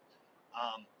 But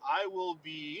I will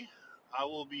be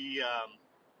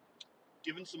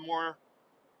giving some more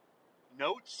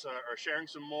notes or sharing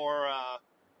some more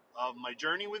of my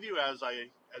journey with you as I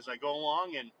go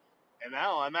along. And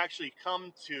now I'm actually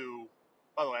come to.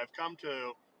 By the way, I've come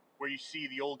to where you see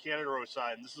the old Canada Row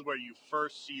sign, and this is where you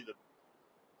first see the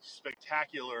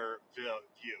spectacular view.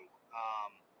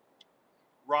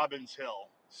 Robbins Hill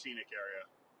scenic area.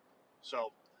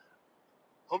 So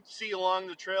hope to see you along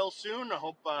the trail soon. I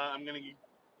hope I'm going to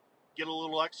get a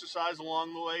little exercise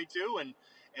along the way too.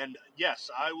 And yes,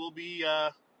 I will be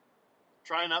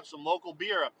trying out some local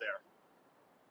beer up there.